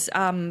 It is,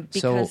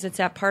 because it's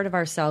that part of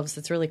ourselves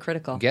that's really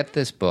critical. Get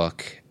this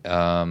book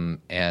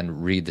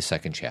and read the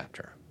second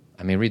chapter.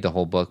 I mean, read the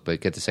whole book, but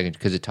get the second,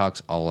 because it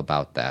talks all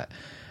about that.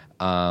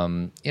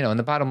 And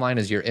the bottom line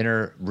is your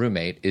inner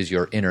roommate is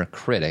your inner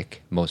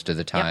critic most of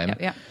the time.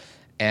 Yeah.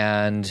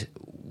 And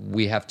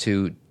we have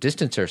to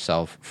distance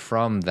ourselves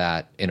from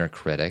that inner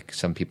critic.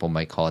 Some people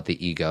might call it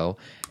the ego.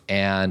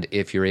 And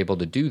if you're able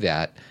to do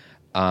that,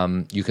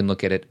 you can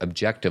look at it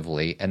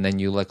objectively, and then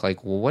you look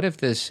like, well, what if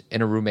this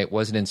inner roommate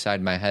wasn't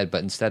inside my head,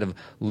 but instead of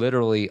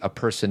literally a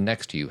person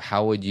next to you?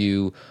 How would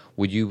you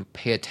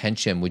pay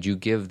attention? Would you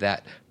give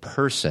that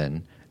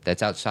person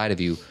that's outside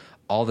of you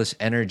all this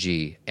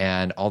energy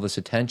and all this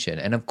attention?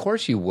 And of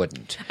course you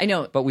wouldn't. I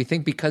know. But we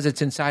think because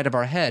it's inside of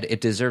our head,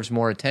 it deserves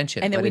more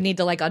attention. And then we need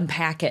to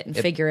unpack it and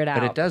figure it out.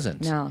 But it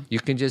doesn't. No. You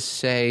can just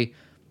say,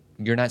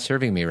 you're not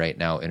serving me right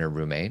now, inner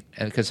roommate.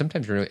 And because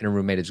sometimes your inner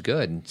roommate is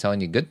good and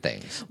telling you good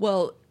things.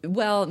 Well,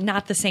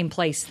 not the same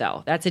place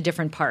though. That's a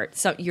different part.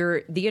 So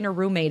the inner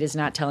roommate is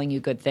not telling you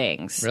good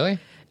things. Really?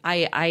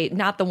 I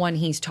not the one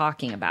he's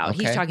talking about.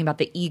 Okay. He's talking about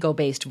the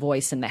ego-based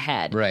voice in the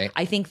head. Right.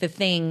 I think the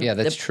thing, yeah,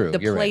 that's true. The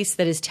You're place right.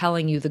 that is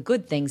telling you the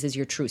good things is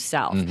your true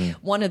self. Mm-hmm.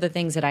 One of the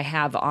things that I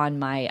have on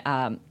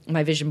my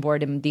my vision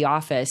board in the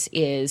office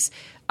is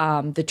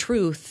the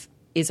truth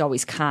is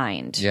always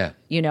kind. Yeah.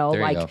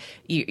 There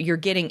you're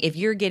getting, if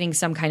you're getting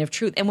some kind of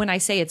truth, and when I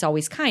say it's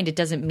always kind, it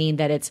doesn't mean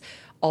that it's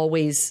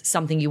always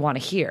something you want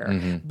to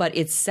hear, but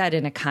it's said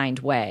in a kind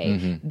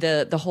way.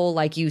 The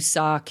whole you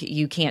suck,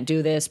 you can't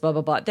do this, blah,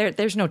 blah, blah.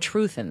 There's no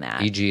truth in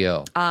that.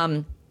 EGO.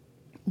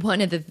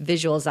 One of the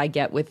visuals I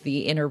get with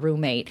the inner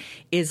roommate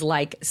is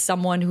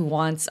someone who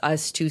wants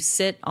us to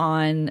sit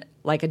on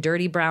a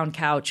dirty brown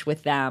couch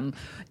with them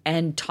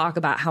and talk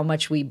about how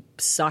much we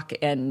suck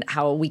and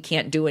how we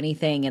can't do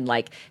anything, and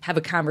have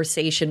a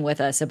conversation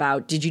with us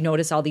about, did you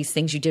notice all these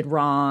things you did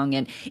wrong?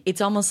 And it's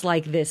almost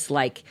like this,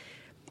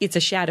 it's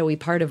a shadowy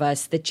part of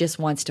us that just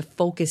wants to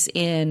focus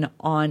in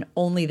on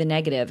only the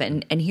negative.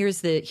 And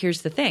here's the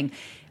thing.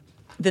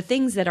 The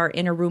things that our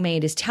inner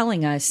roommate is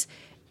telling us,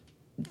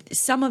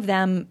 some of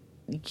them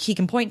he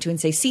can point to and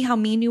say, see how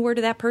mean you were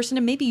to that person?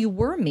 And maybe you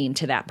were mean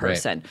to that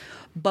person. Right.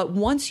 But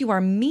once you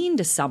are mean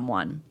to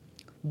someone,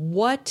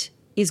 what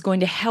is going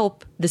to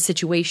help the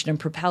situation and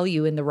propel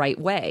you in the right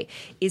way?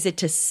 Is it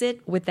to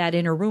sit with that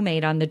inner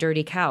roommate on the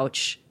dirty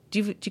couch?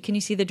 Can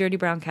you see the dirty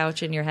brown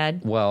couch in your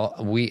head? Well,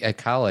 at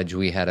college,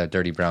 we had a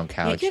dirty brown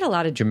couch. You get a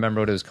lot of Do you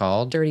remember what it was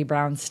called? Dirty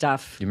brown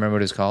stuff. Do you remember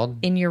what it was called?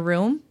 In your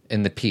room?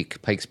 In the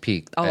Peak, Pikes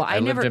Peak. Oh, I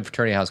lived in a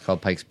fraternity house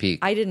called Pikes Peak.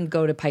 I didn't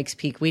go to Pikes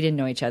Peak. We didn't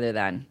know each other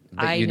then.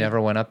 But you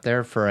never went up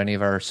there for any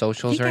of our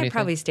socials or anything? I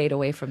probably stayed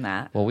away from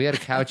that. Well, we had a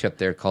couch up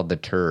there called the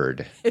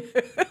Turd.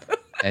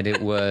 And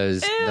it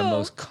was the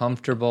most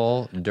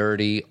comfortable,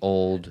 dirty,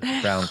 old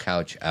brown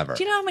couch ever.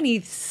 Do you know how many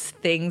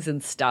things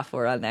and stuff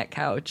were on that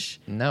couch?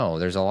 No,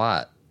 there's a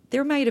lot.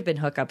 There might have been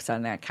hookups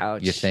on that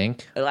couch. You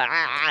think?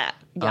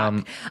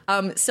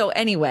 So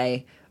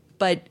anyway,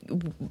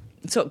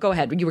 so go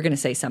ahead. You were going to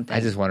say something. I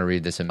just want to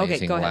read this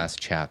amazing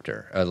last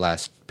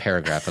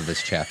paragraph of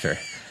this chapter.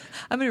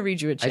 I'm going to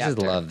read you a chapter. I just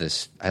love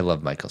this. I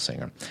love Michael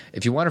Singer.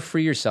 If you want to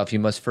free yourself, you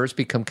must first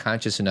become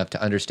conscious enough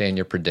to understand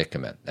your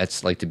predicament. That's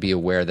to be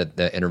aware that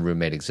the inner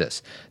roommate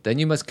exists. Then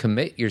you must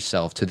commit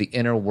yourself to the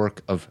inner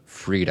work of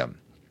freedom.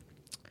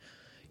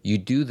 You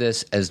do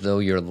this as though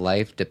your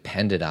life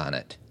depended on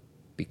it,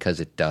 because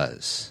it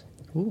does.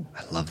 Ooh.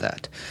 I love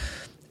that.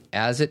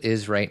 As it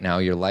is right now,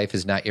 your life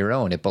is not your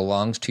own. It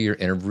belongs to your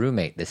inner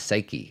roommate, the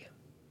psyche.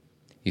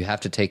 You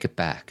have to take it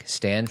back.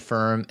 Stand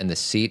firm in the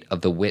seat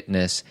of the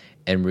witness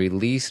and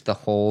release the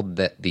hold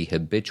that the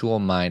habitual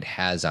mind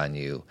has on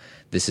you.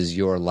 This is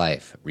your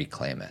life.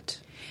 Reclaim it.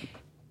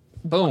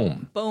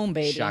 Boom. Boom,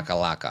 baby.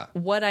 Shakalaka.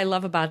 What I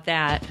love about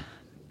that,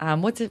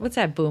 what's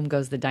that boom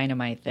goes the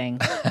dynamite thing?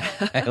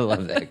 I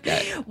love that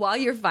guy. While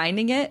you're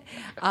finding it,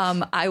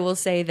 I will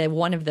say that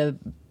one of the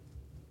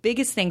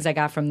biggest things I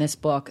got from this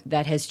book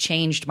that has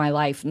changed my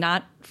life,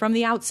 not from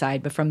the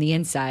outside, but from the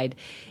inside,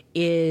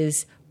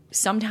 is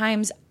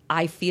sometimes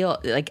I feel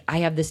like I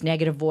have this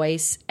negative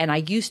voice, and I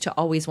used to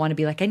always want to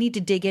be like, I need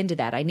to dig into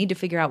that. I need to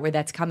figure out where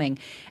that's coming.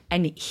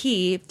 And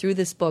he, through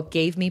this book,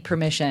 gave me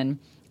permission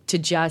to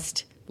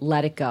just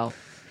let it go.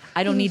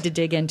 I don't need to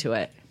dig into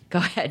it. Go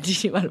ahead. Do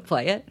you want to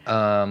play it?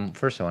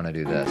 First, I want to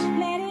do this.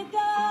 Let it go.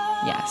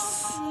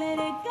 Yes. Let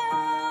it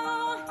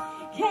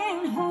go.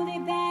 Can't hold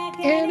it back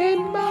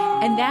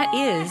anymore. And that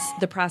is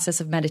the process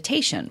of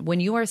meditation. When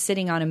you are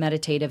sitting on a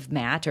meditative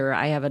mat, or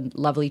I have a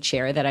lovely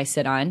chair that I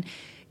sit on,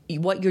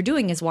 what you're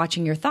doing is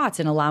watching your thoughts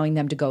and allowing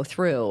them to go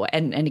through.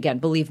 And again,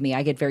 believe me,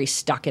 I get very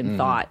stuck in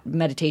thought.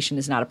 Meditation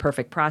is not a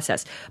perfect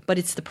process, but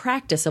it's the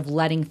practice of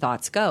letting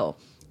thoughts go.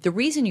 The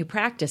reason you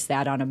practice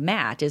that on a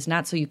mat is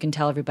not so you can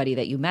tell everybody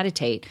that you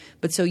meditate,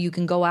 but so you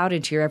can go out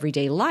into your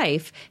everyday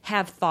life,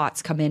 have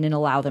thoughts come in and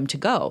allow them to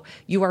go.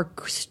 You are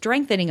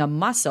strengthening a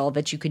muscle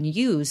that you can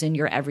use in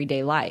your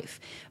everyday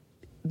life.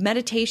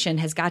 Meditation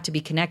has got to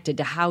be connected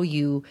to how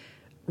you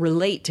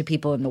relate to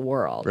people in the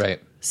world. Right.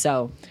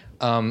 So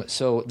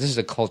this is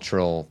a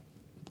cultural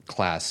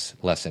class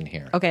lesson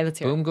here. Okay, let's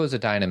hear it. Boom Goes the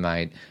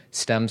Dynamite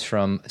stems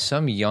from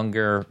some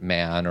younger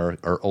man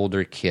or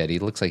older kid. He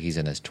looks like he's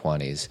in his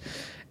 20s.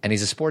 And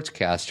he's a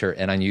sportscaster,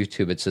 and on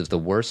YouTube it says the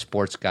worst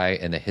sports guy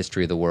in the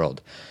history of the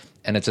world.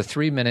 And it's a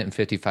 3-minute and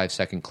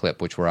 55-second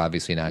clip, which we're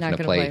obviously not going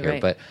to play here, right.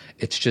 but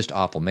it's just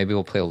awful. Maybe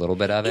we'll play a little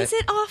bit of it. Is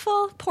it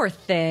awful? Poor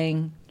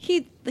thing.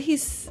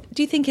 He's.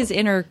 Do you think his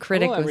inner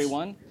critic Hello, was...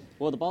 everyone.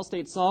 Well, the Ball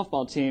State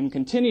softball team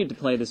continued to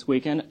play this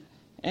weekend,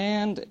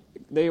 and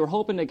they were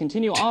hoping to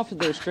continue off of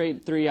their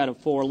straight 3 out of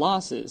 4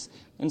 losses.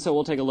 And so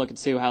we'll take a look and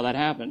see how that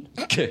happened.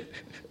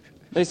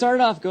 They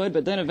started off good,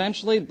 but then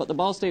eventually, the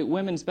Ball State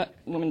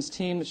women's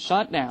team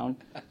shut down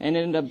and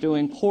ended up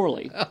doing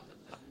poorly.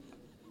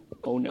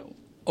 Oh no.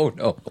 Oh,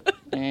 no.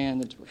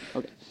 And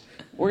okay,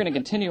 we're going to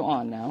continue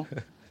on now.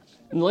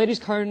 And the Ladies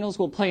Cardinals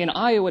will play an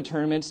Iowa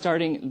tournament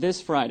starting this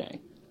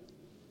Friday.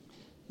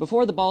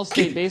 Before the Ball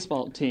State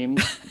baseball team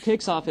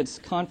kicks off its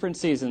conference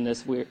season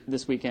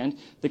this weekend,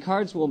 the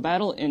Cards will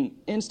battle an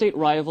in-state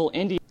rival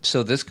Indiana.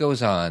 So this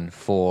goes on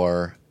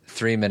for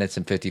 3 minutes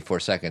and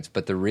 54 seconds,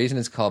 but the reason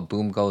it's called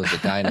Boom Goes the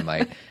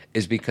Dynamite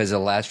is because the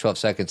last 12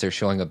 seconds they're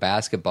showing a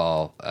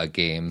basketball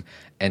game,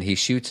 and he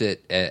shoots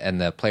it,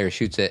 and the player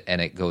shoots it, and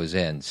it goes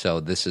in.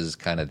 So this is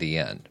kind of the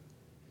end.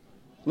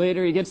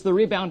 Later, he gets the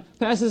rebound,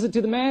 passes it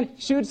to the man,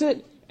 shoots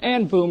it,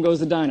 and boom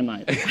goes the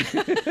dynamite.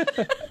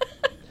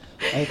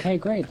 Okay,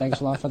 great. Thanks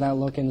a lot for that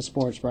look into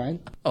sports, Brian.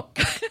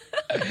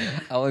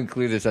 I'll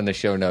include this on the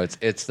show notes.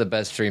 It's the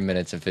best 3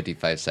 minutes and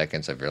 55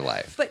 seconds of your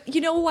life. But you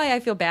know why I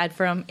feel bad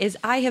for him is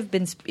I have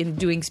been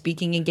doing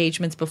speaking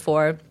engagements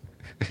before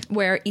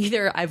where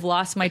either I've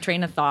lost my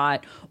train of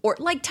thought, or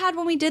like Todd,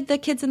 when we did the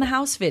Kids in the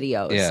House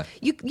videos, Yeah.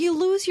 you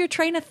lose your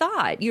train of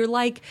thought. You're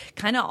like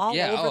kind of all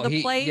over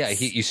the place. Yeah,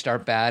 you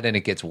start bad and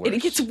it gets worse. And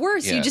it gets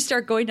worse. Yeah. You just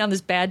start going down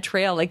this bad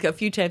trail. Like a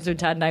few times when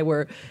Todd and I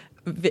were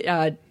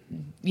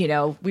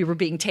we were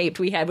being taped.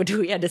 We had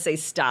to say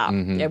stop,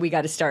 and we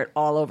got to start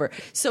all over.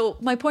 So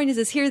my point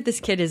is here this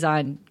kid is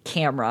on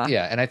camera.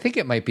 Yeah, and I think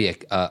it might be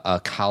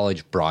a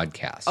college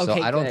broadcast. So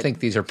Okay, I don't good. think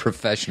these are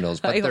professionals,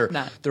 but I hope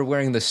not. they're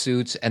wearing the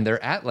suits and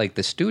they're at like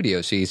the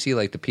studio, so you see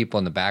like the people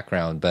in the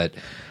background. But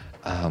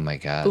oh my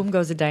god, Boom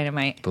goes the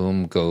dynamite.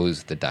 Boom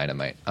goes the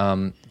dynamite.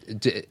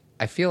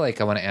 I feel like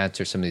I want to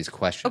answer some of these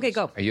questions. Okay,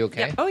 go. Are you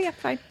okay? Yeah. Oh yeah,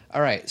 fine.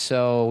 All right,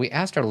 so we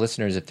asked our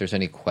listeners if there's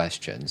any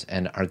questions,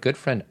 and our good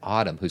friend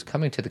Autumn, who's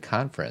coming to the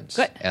conference,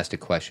 Good. asked a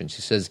question.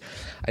 She says,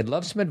 I'd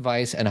love some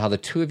advice on how the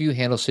two of you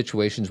handle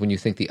situations when you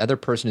think the other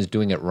person is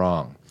doing it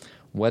wrong,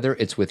 whether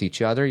it's with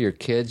each other, your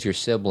kids, your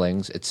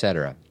siblings,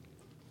 etc.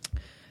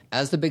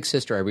 As the big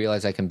sister, I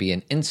realize I can be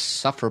an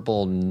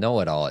insufferable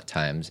know-it-all at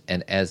times,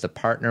 and as the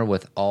partner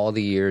with all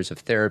the years of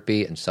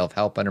therapy and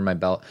self-help under my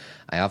belt,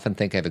 I often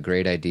think I have a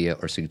great idea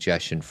or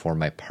suggestion for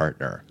my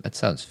partner. That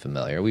sounds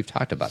familiar. We've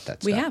talked about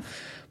that stuff. We have.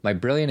 My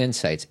brilliant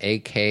insights,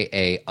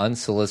 a.k.a.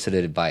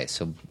 unsolicited advice,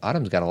 so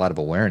Autumn's got a lot of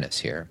awareness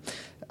here,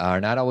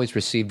 are not always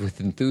received with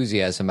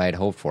enthusiasm I'd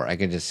hoped for. I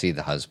can just see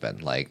the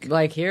husband, like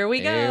Here we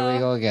go. Here we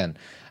go again.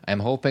 I'm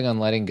hoping on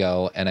letting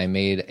go, and I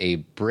made a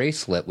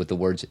bracelet with the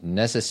words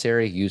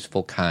necessary,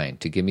 useful, kind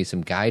to give me some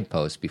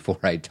guideposts before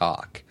I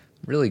talk.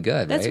 Really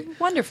good, That's right?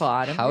 wonderful,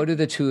 Autumn. How do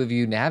the two of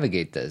you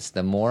navigate this?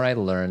 The more I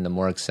learn, the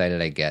more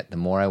excited I get. The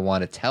more I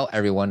want to tell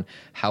everyone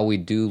how we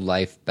do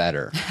life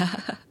better.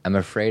 I'm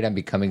afraid I'm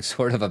becoming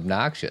sort of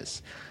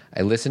obnoxious.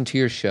 I listen to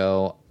your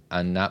show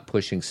on not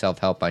pushing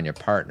self-help on your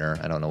partner.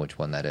 I don't know which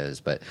one that is,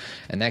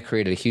 and that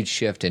created a huge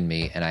shift in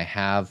me, and I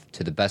have,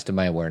 to the best of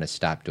my awareness,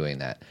 stopped doing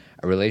that.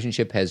 Our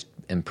relationship has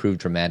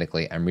improved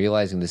dramatically. I'm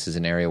realizing this is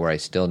an area where I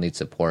still need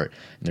support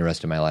in the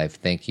rest of my life.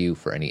 Thank you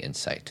for any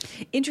insight.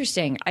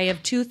 Interesting. I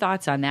have two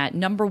thoughts on that.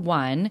 Number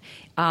one,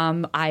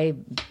 Autumn,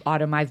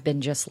 I've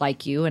been just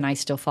like you, and I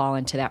still fall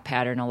into that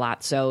pattern a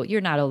lot. So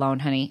you're not alone,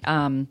 honey.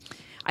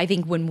 I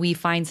think when we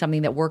find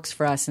something that works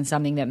for us and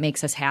something that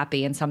makes us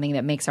happy and something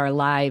that makes our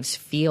lives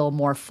feel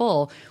more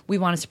full, we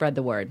want to spread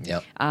the word.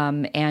 Yep.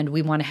 And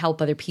we want to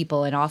help other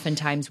people. And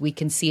oftentimes we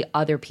can see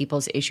other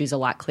people's issues a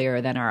lot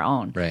clearer than our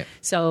own. Right.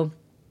 So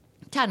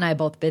Todd and I have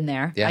both been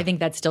there. Yeah. I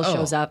think that still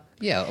shows up.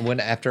 Yeah.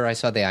 After I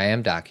saw the I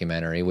Am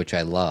documentary, which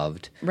I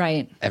loved,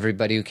 Right.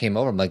 everybody who came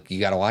over, I'm like, you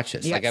got to watch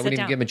this. Yeah, Like, I sit wouldn't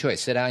even down. give them a choice.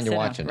 Sit down, you're Sit down,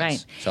 watching this.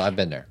 right. So I've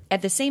been there.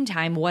 At the same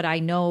time, what I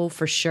know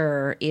for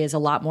sure is a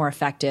lot more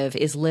effective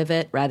is live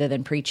it rather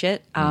than preach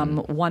it.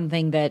 One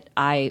thing that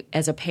I,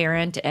 as a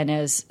parent and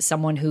as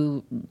someone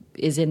who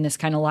is in this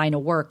kind of line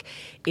of work,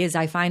 is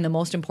I find the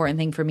most important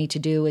thing for me to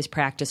do is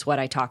practice what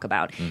I talk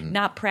about.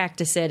 Not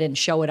practice it and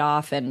show it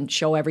off and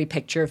show every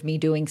picture of me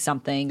doing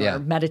something Yeah. or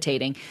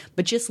meditating,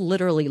 but just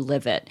literally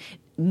live it.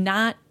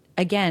 Not,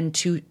 again,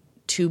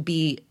 to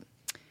be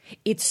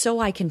it's so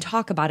I can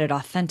talk about it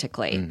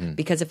authentically.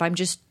 Because if I'm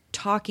just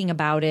talking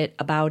about it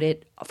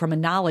from a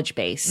knowledge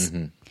base,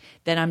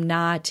 then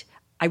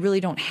I really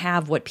don't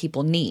have what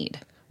people need.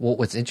 Well,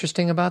 what's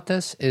interesting about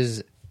this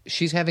is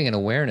she's having an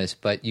awareness,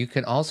 but you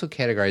can also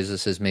categorize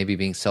this as maybe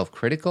being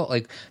self-critical.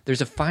 Like,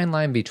 there's a fine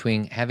line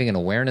between having an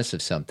awareness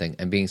of something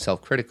and being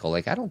self-critical.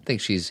 Like, I don't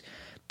think she's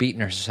beating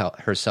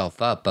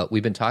herself up, but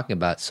we've been talking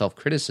about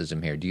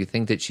self-criticism here. Do you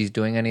think that she's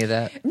doing any of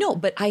that? No,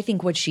 but I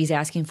think what she's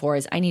asking for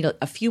is I need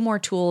a few more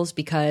tools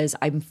because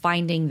I'm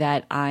finding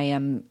that I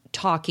am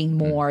talking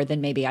more than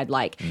maybe I'd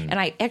like. And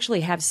I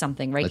actually have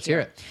something right Let's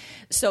here. hear it.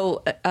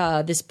 So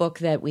this book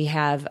that we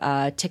have,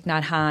 Thich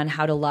Nhat Hanh,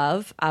 How to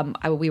Love,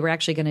 we were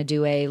actually going to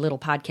do a little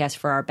podcast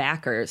for our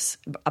backers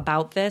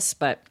about this,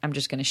 but I'm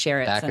just going to share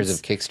it. Backers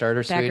of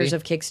Kickstarter, Backers sweetie?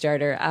 of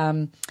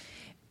Kickstarter.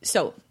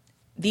 So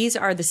these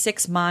are the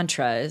 6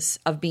 mantras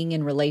of being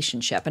in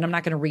relationship. And I'm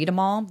not going to read them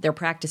all. They're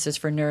practices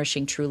for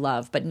nourishing true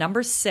love. But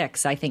number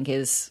 6, I think,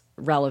 is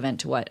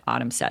relevant to what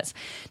Autumn says.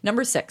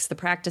 Number 6, the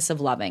practice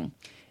of loving.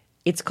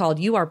 It's called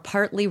You Are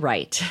Partly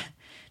Right.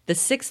 The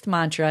 6th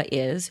mantra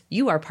is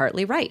You Are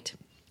Partly Right.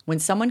 When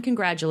someone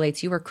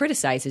congratulates you or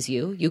criticizes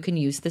you, you can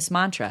use this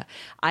mantra.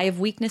 I have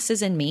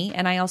weaknesses in me,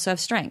 and I also have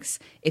strengths.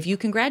 If you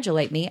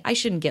congratulate me, I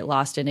shouldn't get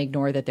lost and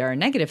ignore that there are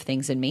negative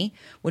things in me.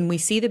 When we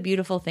see the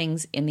beautiful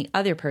things in the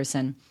other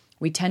person,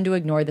 we tend to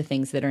ignore the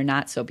things that are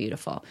not so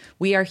beautiful.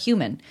 We are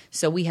human,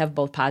 so we have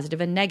both positive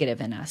and negative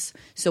in us.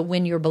 So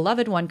when your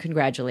beloved one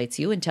congratulates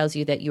you and tells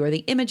you that you are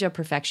the image of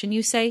perfection,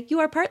 you say, you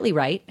are partly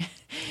right.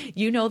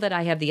 You know that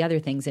I have the other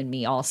things in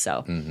me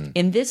also.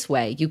 In this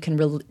way, you can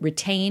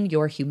retain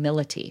your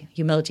humility.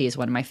 Humility is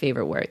one of my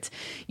favorite words.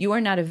 You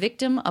are not a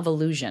victim of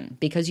illusion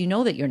because you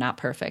know that you're not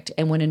perfect.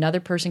 And when another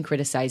person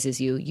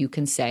criticizes you, you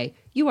can say,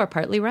 you are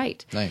partly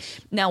right.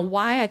 Nice. Now,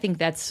 why I think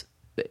that's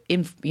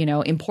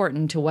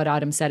important to what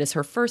Autumn said is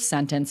her first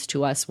sentence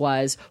to us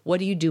was, what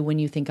do you do when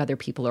you think other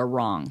people are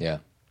wrong? Yeah.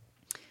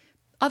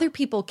 Other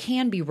people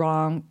can be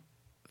wrong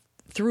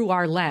through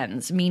our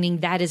lens,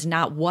 meaning that is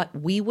not what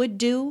we would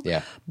do.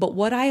 Yeah. But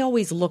what I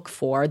always look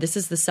for, this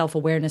is the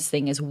self-awareness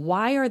thing, is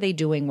why are they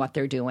doing what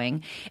they're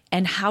doing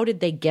and how did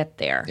they get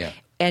there? Yeah.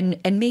 And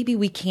maybe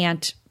we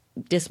can't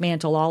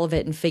dismantle all of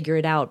it and figure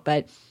it out.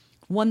 But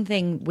one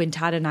thing when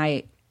Todd and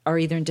I are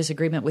either in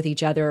disagreement with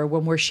each other or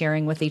when we're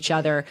sharing with each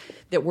other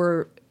that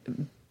we're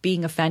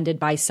being offended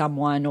by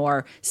someone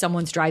or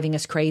someone's driving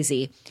us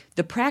crazy,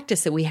 the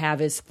practice that we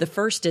have is the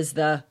first is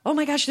oh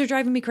my gosh, they're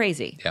driving me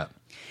crazy. Yeah.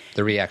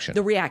 The reaction.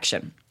 The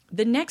reaction.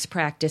 The next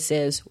practice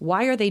is,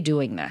 why are they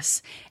doing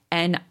this?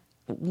 And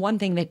one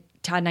thing that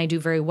Todd and I do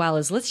very well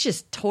is let's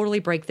just totally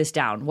break this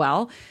down.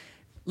 Well,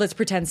 let's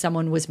pretend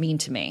someone was mean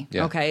to me.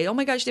 Yeah. Okay. Oh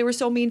my gosh, they were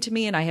so mean to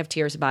me and I have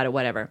tears about it,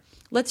 whatever.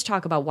 Let's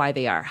talk about why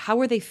they are. How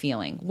are they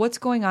feeling? What's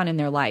going on in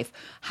their life?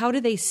 How do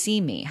they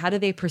see me? How do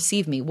they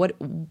perceive me? What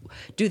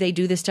do they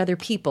do this to other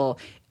people?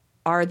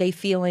 Are they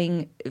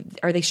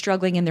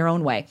struggling in their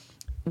own way?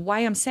 Why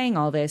I'm saying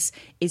all this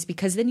is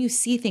because then you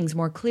see things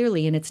more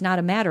clearly and it's not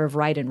a matter of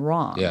right and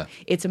wrong. Yeah.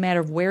 It's a matter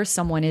of where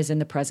someone is in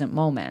the present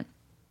moment.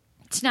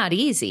 It's not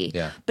easy,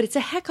 Yeah. but it's a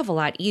heck of a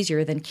lot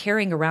easier than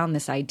carrying around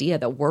this idea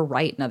that we're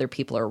right and other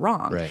people are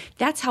wrong. Right.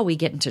 That's how we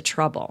get into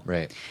trouble.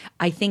 Right.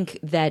 I think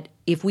that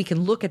if we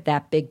can look at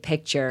that big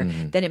picture,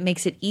 then it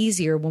makes it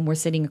easier when we're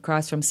sitting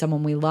across from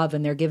someone we love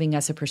and they're giving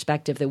us a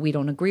perspective that we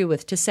don't agree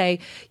with to say,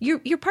 you're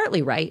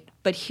partly right,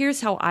 but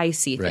here's how I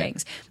see Right.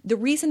 things. The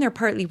reason they're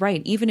partly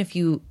right, even if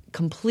you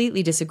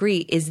completely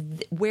disagree, is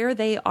where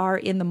they are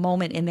in the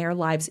moment in their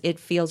lives,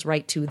 it feels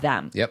right to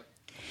them. Yep.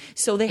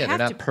 So they Yeah, have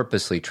they're to not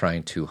purposely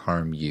trying to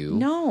harm you.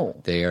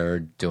 No. They are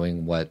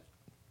doing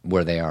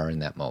where they are in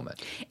that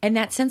moment. And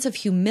that sense of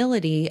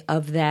humility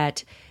of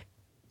that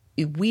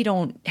we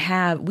don't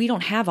have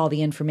all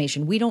the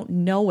information. We don't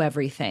know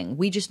everything.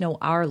 We just know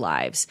our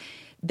lives.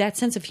 That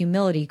sense of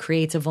humility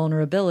creates a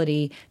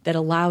vulnerability that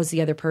allows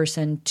the other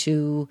person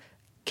to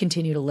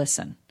continue to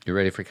listen. You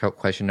ready for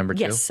question number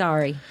 2? Yes,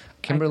 sorry.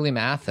 Kimberly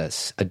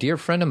Mathis, a dear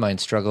friend of mine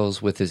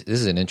struggles with this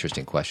is an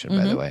interesting question,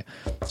 by the way,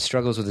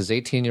 struggles with his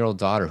 18-year-old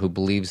daughter who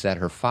believes that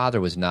her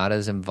father was not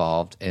as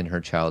involved in her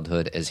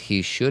childhood as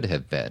he should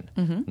have been,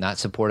 not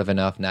supportive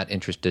enough, not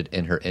interested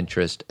in her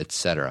interest,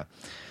 etc.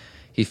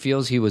 He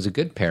feels he was a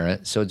good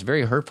parent, so it's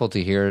very hurtful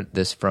to hear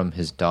this from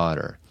his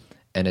daughter,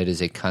 and it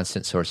is a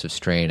constant source of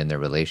strain in their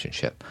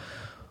relationship.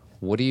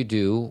 What do you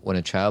do when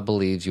a child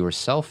believes you were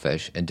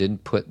selfish and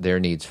didn't put their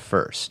needs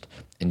first,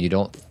 and you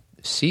don't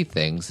see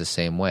things the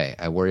same way?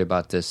 I worry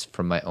about this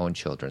from my own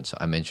children, so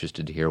I'm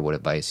interested to hear what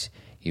advice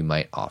you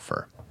might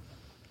offer.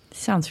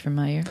 Sounds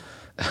familiar.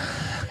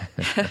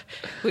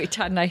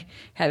 Todd and I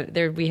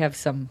we have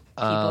some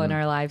people in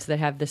our lives that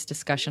have this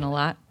discussion a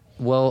lot.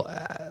 Well,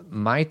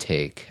 my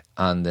take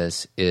on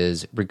this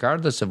is,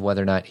 regardless of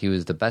whether or not he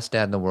was the best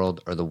dad in the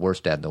world or the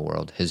worst dad in the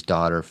world, his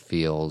daughter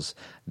feels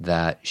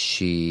that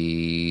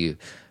he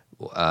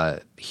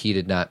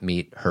did not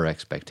meet her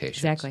expectations.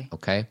 Exactly.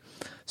 Okay?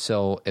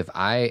 So if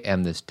I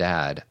am this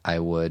dad, I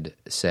would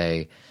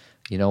say,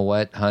 you know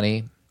what,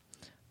 honey,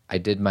 I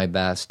did my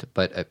best,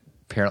 but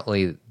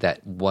apparently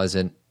that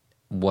wasn't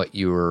what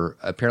you were,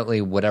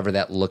 apparently whatever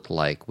that looked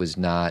like was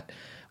not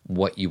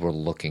what you were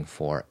looking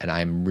for. And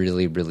I'm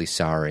really, really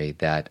sorry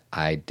that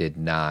I did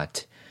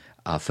not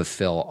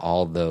fulfill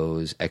all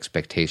those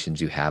expectations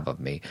you have of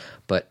me.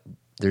 But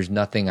there's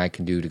nothing I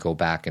can do to go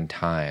back in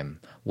time.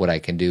 What I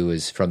can do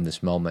is, from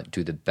this moment,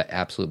 do the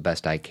absolute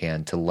best I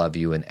can to love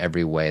you in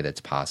every way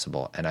that's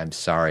possible. And I'm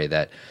sorry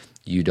that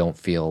you don't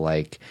feel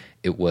like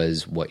it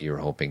was what you're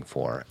hoping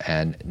for.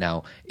 And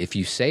now, if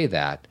you say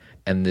that,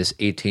 and this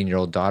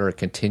 18-year-old daughter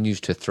continues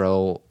to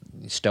throw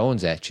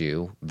stones at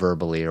you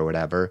verbally or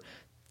whatever,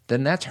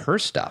 then that's her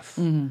stuff.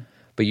 Mm-hmm.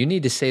 But you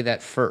need to say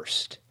that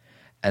first.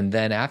 And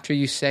then after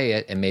you say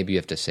it, and maybe you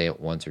have to say it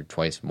once or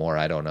twice more,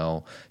 I don't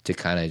know, to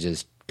kind of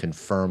just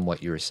confirm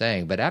what you were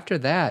saying. But after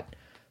that,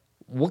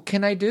 what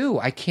can I do?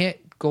 I can't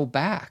go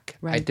back.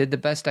 Right. I did the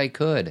best I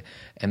could.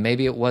 And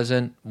maybe it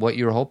wasn't what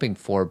you were hoping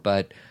for,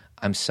 but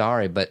I'm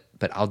sorry, but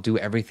I'll do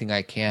everything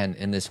I can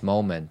in this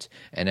moment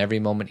and every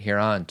moment here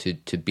on to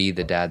be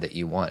the dad that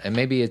you want. And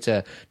maybe it's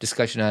a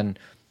discussion on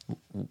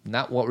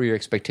not what were your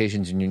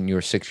expectations when you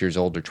were 6 years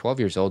old or 12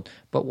 years old,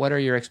 but what are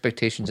your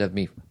expectations of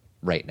me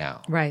right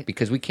now? Right.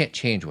 Because we can't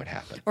change what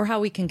happened. Or how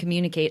we can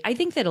communicate. I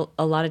think that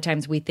a lot of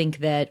times we think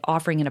that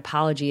offering an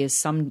apology is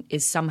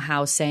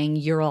somehow saying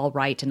you're all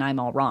right and I'm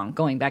all wrong,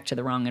 going back to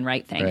the wrong and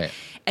right thing. Right.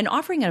 And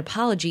offering an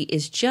apology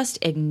is just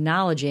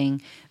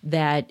acknowledging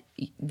that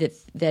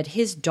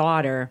his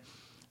daughter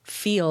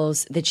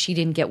feels that she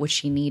didn't get what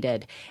she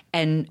needed.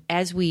 And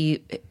as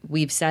we've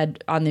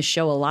said on this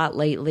show a lot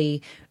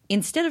lately,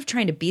 instead of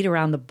trying to beat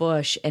around the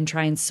bush and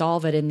try and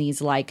solve it in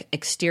these like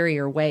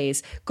exterior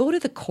ways, go to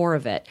the core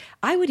of it.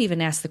 I would even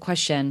ask the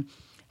question,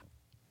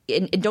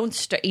 and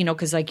don't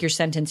because like your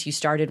sentence you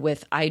started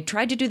with, I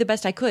tried to do the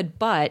best I could,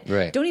 but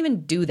don't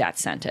even do that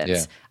sentence.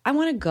 Yeah. I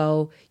want to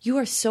go, you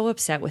are so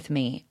upset with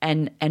me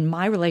and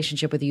my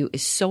relationship with you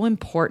is so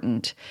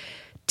important.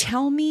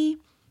 Tell me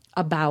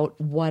about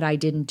what I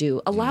didn't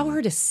do. Allow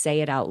her to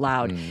say it out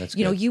loud.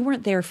 You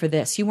weren't there for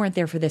this. You weren't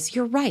there for this.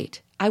 You're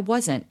right. I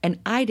wasn't. And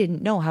I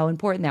didn't know how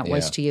important that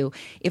was to you.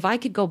 If I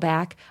could go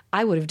back,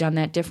 I would have done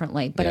that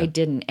differently, but I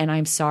didn't. And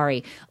I'm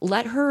sorry.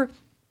 Let her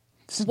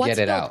get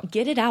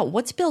it out.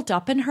 What's built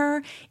up in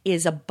her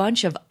is a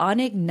bunch of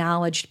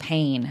unacknowledged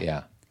pain.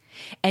 Yeah.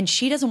 And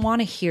she doesn't want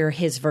to hear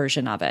his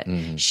version of it.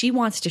 Mm-hmm. She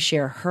wants to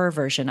share her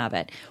version of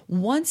it.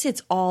 Once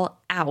it's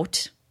all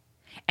out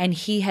and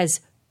he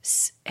has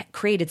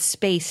created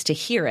space to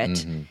hear it,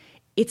 mm-hmm.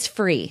 it's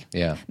free.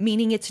 Yeah.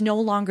 Meaning it's no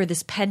longer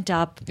this pent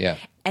up. Yeah.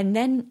 And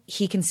then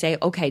he can say,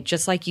 okay,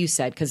 just like you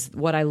said, because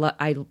what I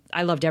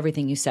loved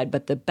everything you said,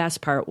 but the best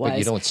part was. But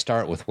you don't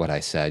start with what I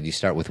said. You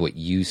start with what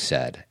you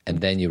said,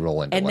 and then you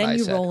roll into what I said. And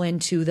then you roll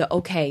into the,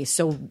 okay,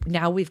 so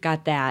now we've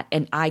got that,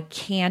 and I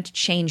can't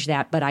change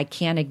that, but I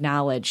can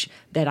acknowledge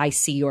that I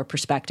see your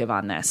perspective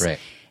on this. Right.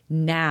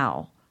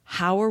 Now,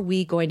 how are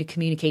we going to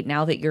communicate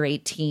now that you're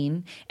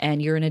 18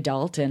 and you're an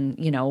adult and,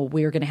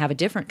 we're going to have a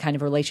different kind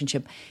of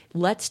relationship?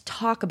 Let's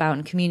talk about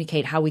and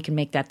communicate how we can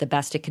make that the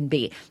best it can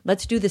be.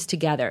 Let's do this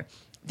together.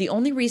 The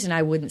only reason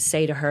I wouldn't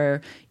say to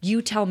her,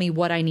 you tell me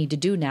what I need to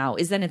do now,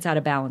 is then it's out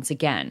of balance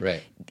again.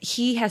 Right.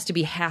 He has to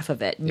be half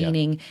of it,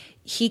 meaning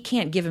he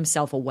can't give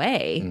himself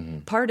away. Mm-hmm.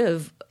 Part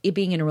of it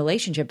being in a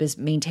relationship is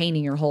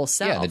maintaining your whole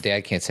self. Yeah, the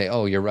dad can't say,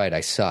 oh, you're right,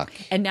 I suck.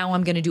 And now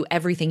I'm going to do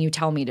everything you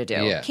tell me to do.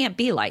 Yeah. It can't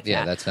be like that.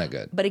 Yeah, that's not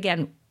good. But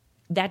again,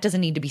 that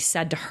doesn't need to be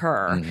said to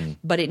her, mm-hmm.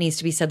 but it needs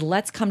to be said,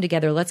 let's come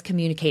together, let's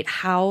communicate.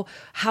 How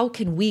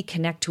can we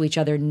connect to each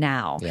other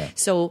now? Yeah.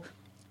 So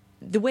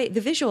the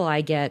visual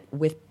I get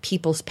with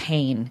people's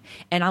pain,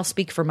 and I'll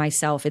speak for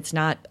myself, it's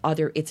not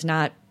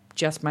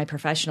just my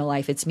professional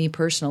life, it's me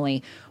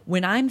personally.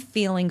 When I'm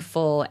feeling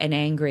full and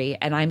angry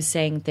and I'm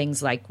saying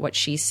things like what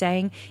she's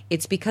saying,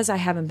 it's because I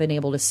haven't been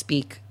able to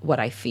speak what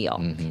I feel.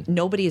 Mm-hmm.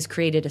 Nobody has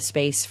created a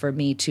space for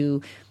me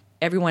to.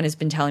 Everyone has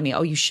been telling me,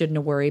 oh, you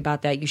shouldn't worry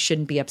about that. You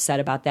shouldn't be upset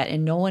about that.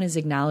 And no one is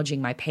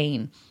acknowledging my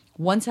pain.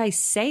 Once I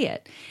say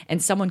it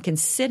and someone can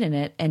sit in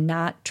it and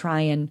not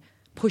try and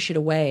push it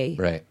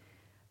away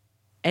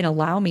and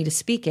allow me to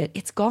speak it,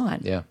 it's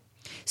gone. Yeah.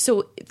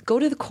 So go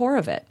to the core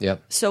of it.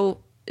 Yep. So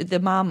the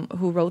mom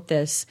who wrote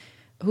this,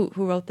 who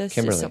wrote this?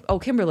 Kimberly.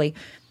 Kimberly.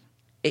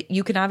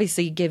 you can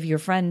obviously give your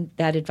friend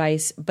that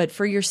advice, but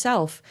for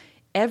yourself,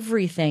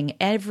 everything,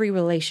 every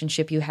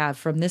relationship you have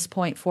from this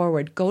point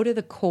forward, go to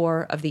the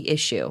core of the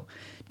issue.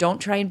 Don't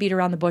try and beat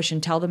around the bush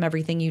and tell them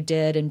everything you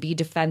did and be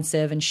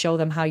defensive and show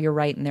them how you're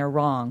right and they're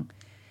wrong.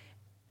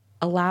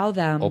 Allow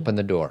them. Open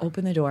the door.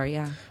 Open the door,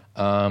 yeah.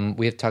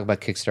 We have to talk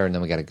about Kickstarter, and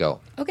then we got to go.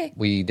 Okay.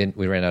 We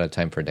ran out of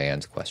time for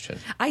Diane's question.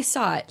 I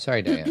saw it.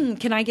 Sorry, Diane.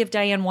 Can I give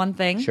Diane one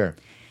thing? Sure.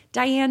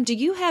 Diane, do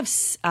you have...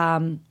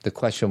 The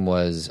question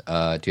was, do you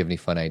have any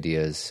fun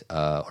ideas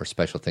or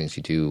special things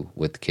you do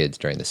with the kids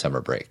during the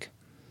summer break?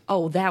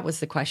 Oh, that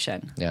was the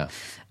question. Yeah.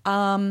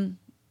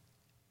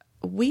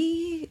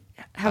 We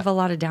have a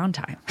lot of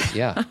downtime.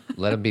 Yeah.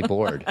 Let them be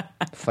bored.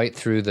 Fight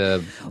through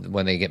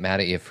when they get mad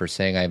at you for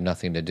saying I have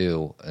nothing to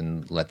do,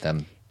 and let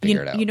them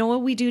figure it out. You know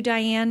what we do,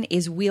 Diane,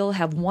 is we'll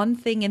have one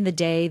thing in the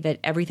day that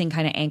everything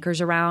kind of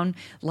anchors around,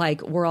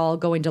 like we're all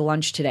going to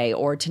lunch today,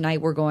 or tonight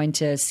we're going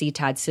to see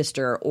Todd's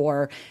sister,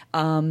 or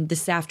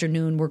this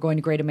afternoon we're going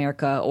to Great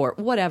America, or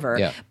whatever.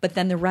 Yeah. But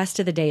then the rest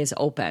of the day is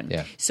open.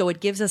 Yeah. So it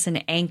gives us an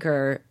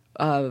anchor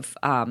of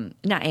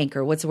not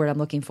anchor, what's the word I'm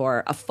looking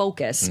for? A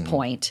focus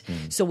point.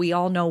 So we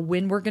all know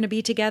when we're going to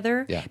be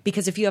together. Yeah.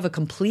 Because if you have a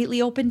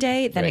completely open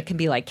day, then Right. it can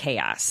be like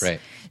chaos.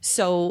 Right.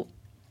 So,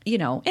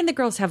 and the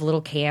girls have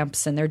little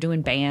camps and they're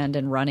doing band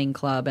and running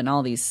club and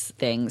all these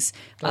things.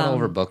 Don't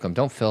overbook them.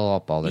 Don't fill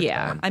up all their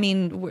Yeah. time. I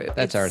mean,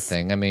 That's our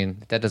thing. I mean,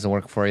 if that doesn't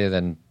work for you,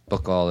 then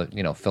book all,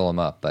 fill them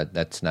up. But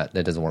that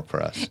doesn't work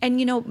for us. And,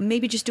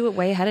 maybe just do it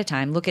way ahead of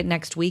time. Look at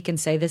next week and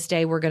say, this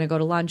day we're going to go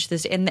to lunch.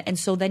 And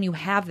so then you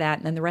have that.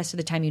 And then the rest of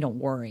the time you don't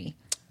worry.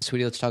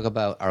 Sweetie, let's talk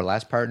about our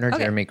last partner, Okay.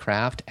 Jeremy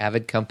Kraft,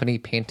 Avid Company,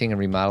 painting and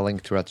remodeling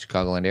throughout the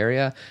Chicagoland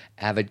area,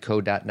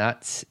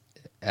 avidco.net,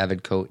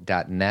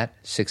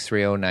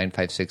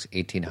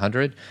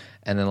 630-956-1800.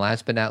 And then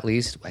last but not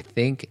least, I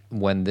think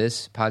when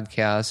this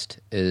podcast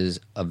is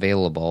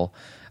available,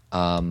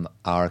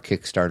 our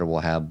Kickstarter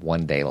will have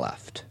 1 day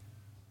left.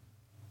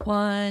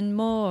 One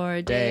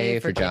more day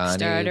for Johnny,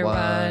 Kickstarter,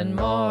 one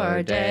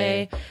more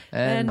day,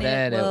 and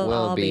then it will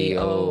all be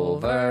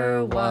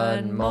over.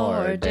 One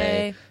more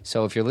day.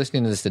 So if you're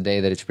listening to this the day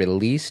that it's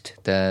released,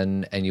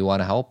 and you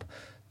want to help,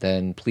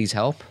 then please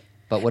help.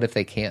 But what if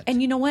they can't?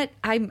 And you know what?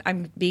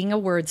 I'm being a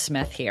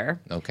wordsmith here.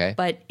 Okay.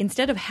 But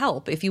instead of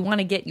help, if you want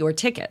to get your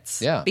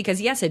tickets. Yeah.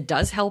 Because yes, it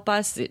does help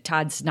us.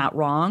 Todd's not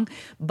wrong.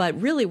 But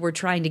really, we're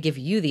trying to give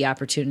you the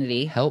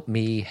opportunity. Help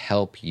me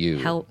help you.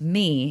 Help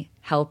me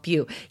help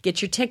you.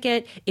 Get your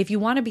ticket. If you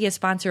want to be a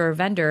sponsor or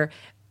vendor,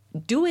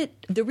 do it.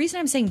 The reason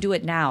I'm saying do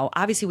it now,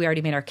 obviously we already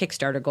made our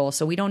Kickstarter goal,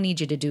 so we don't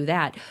need you to do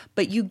that.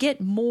 But you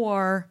get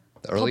more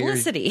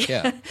publicity.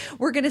 Yeah.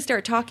 We're going to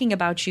start talking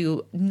about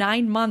you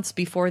 9 months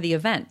before the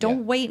event.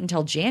 Don't wait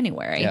until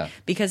January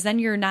because then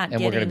you're not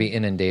And we're going to be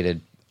inundated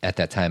at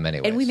that time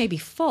anyway. and we may be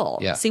full.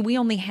 Yeah. See, we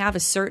only have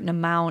a certain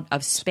amount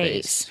of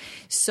space.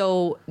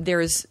 So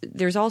there's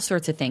all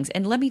sorts of things.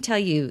 And let me tell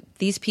you,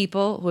 these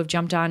people who have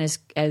jumped on as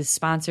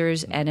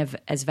sponsors and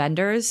as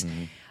vendors,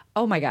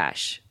 oh my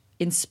gosh,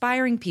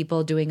 inspiring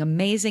people doing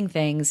amazing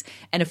things,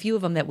 and a few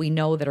of them that we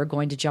know that are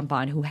going to jump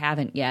on who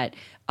haven't yet.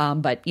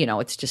 But,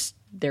 it's just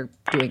they're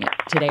doing it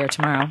today or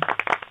tomorrow.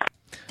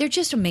 They're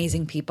just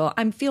amazing people.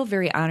 I feel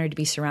very honored to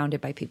be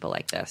surrounded by people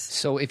like this.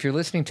 So if you're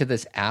listening to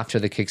this after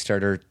the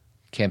Kickstarter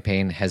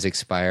campaign has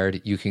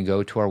expired, you can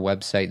go to our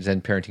website,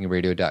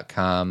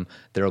 zenparentingradio.com.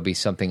 There will be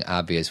something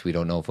obvious. We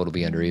don't know if it'll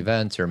be under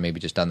events or maybe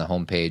just on the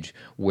homepage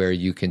where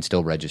you can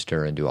still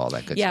register and do all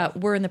that good stuff. Yeah,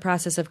 we're in the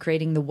process of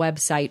creating the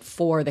website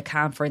for the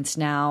conference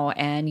now,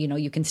 and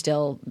you can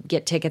still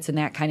get tickets and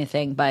that kind of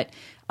thing. But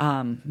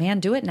man,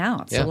 do it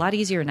now. It's a lot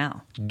easier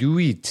now. Do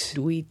it.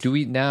 Do it. Do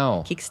it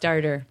now.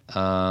 Kickstarter.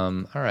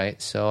 All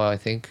right. So I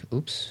think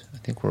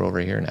we're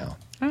over here now.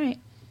 All right.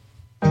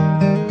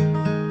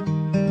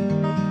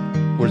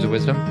 Words of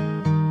wisdom?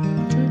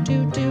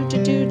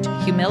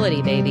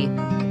 Humility, baby.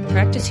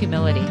 Practice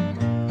humility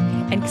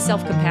and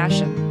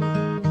self-compassion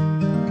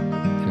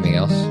Anything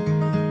else?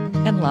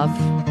 and love.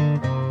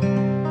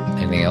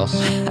 Anything else?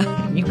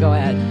 You go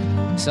ahead.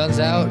 Sun's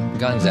out,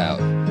 guns out.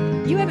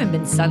 You haven't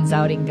been suns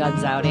outing,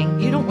 guns outing.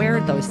 You don't wear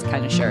those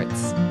kind of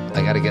shirts.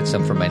 I got to get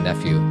some for my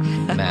nephew,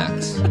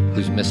 Max,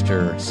 who's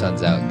Mr.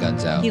 Sun's Out,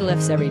 Guns Out. He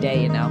lifts every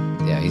day,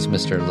 Yeah, he's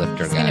Mr.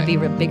 Lifter He's guy. going to be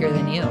bigger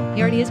than you.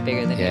 He already is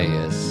bigger than Yeah, you. he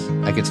is.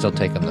 I could still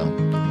take him, though.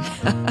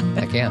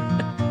 I can.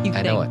 You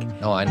I know it.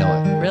 think? No, I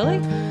know it. Really?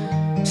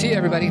 See you,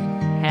 everybody.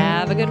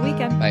 Have a good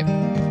weekend. Bye.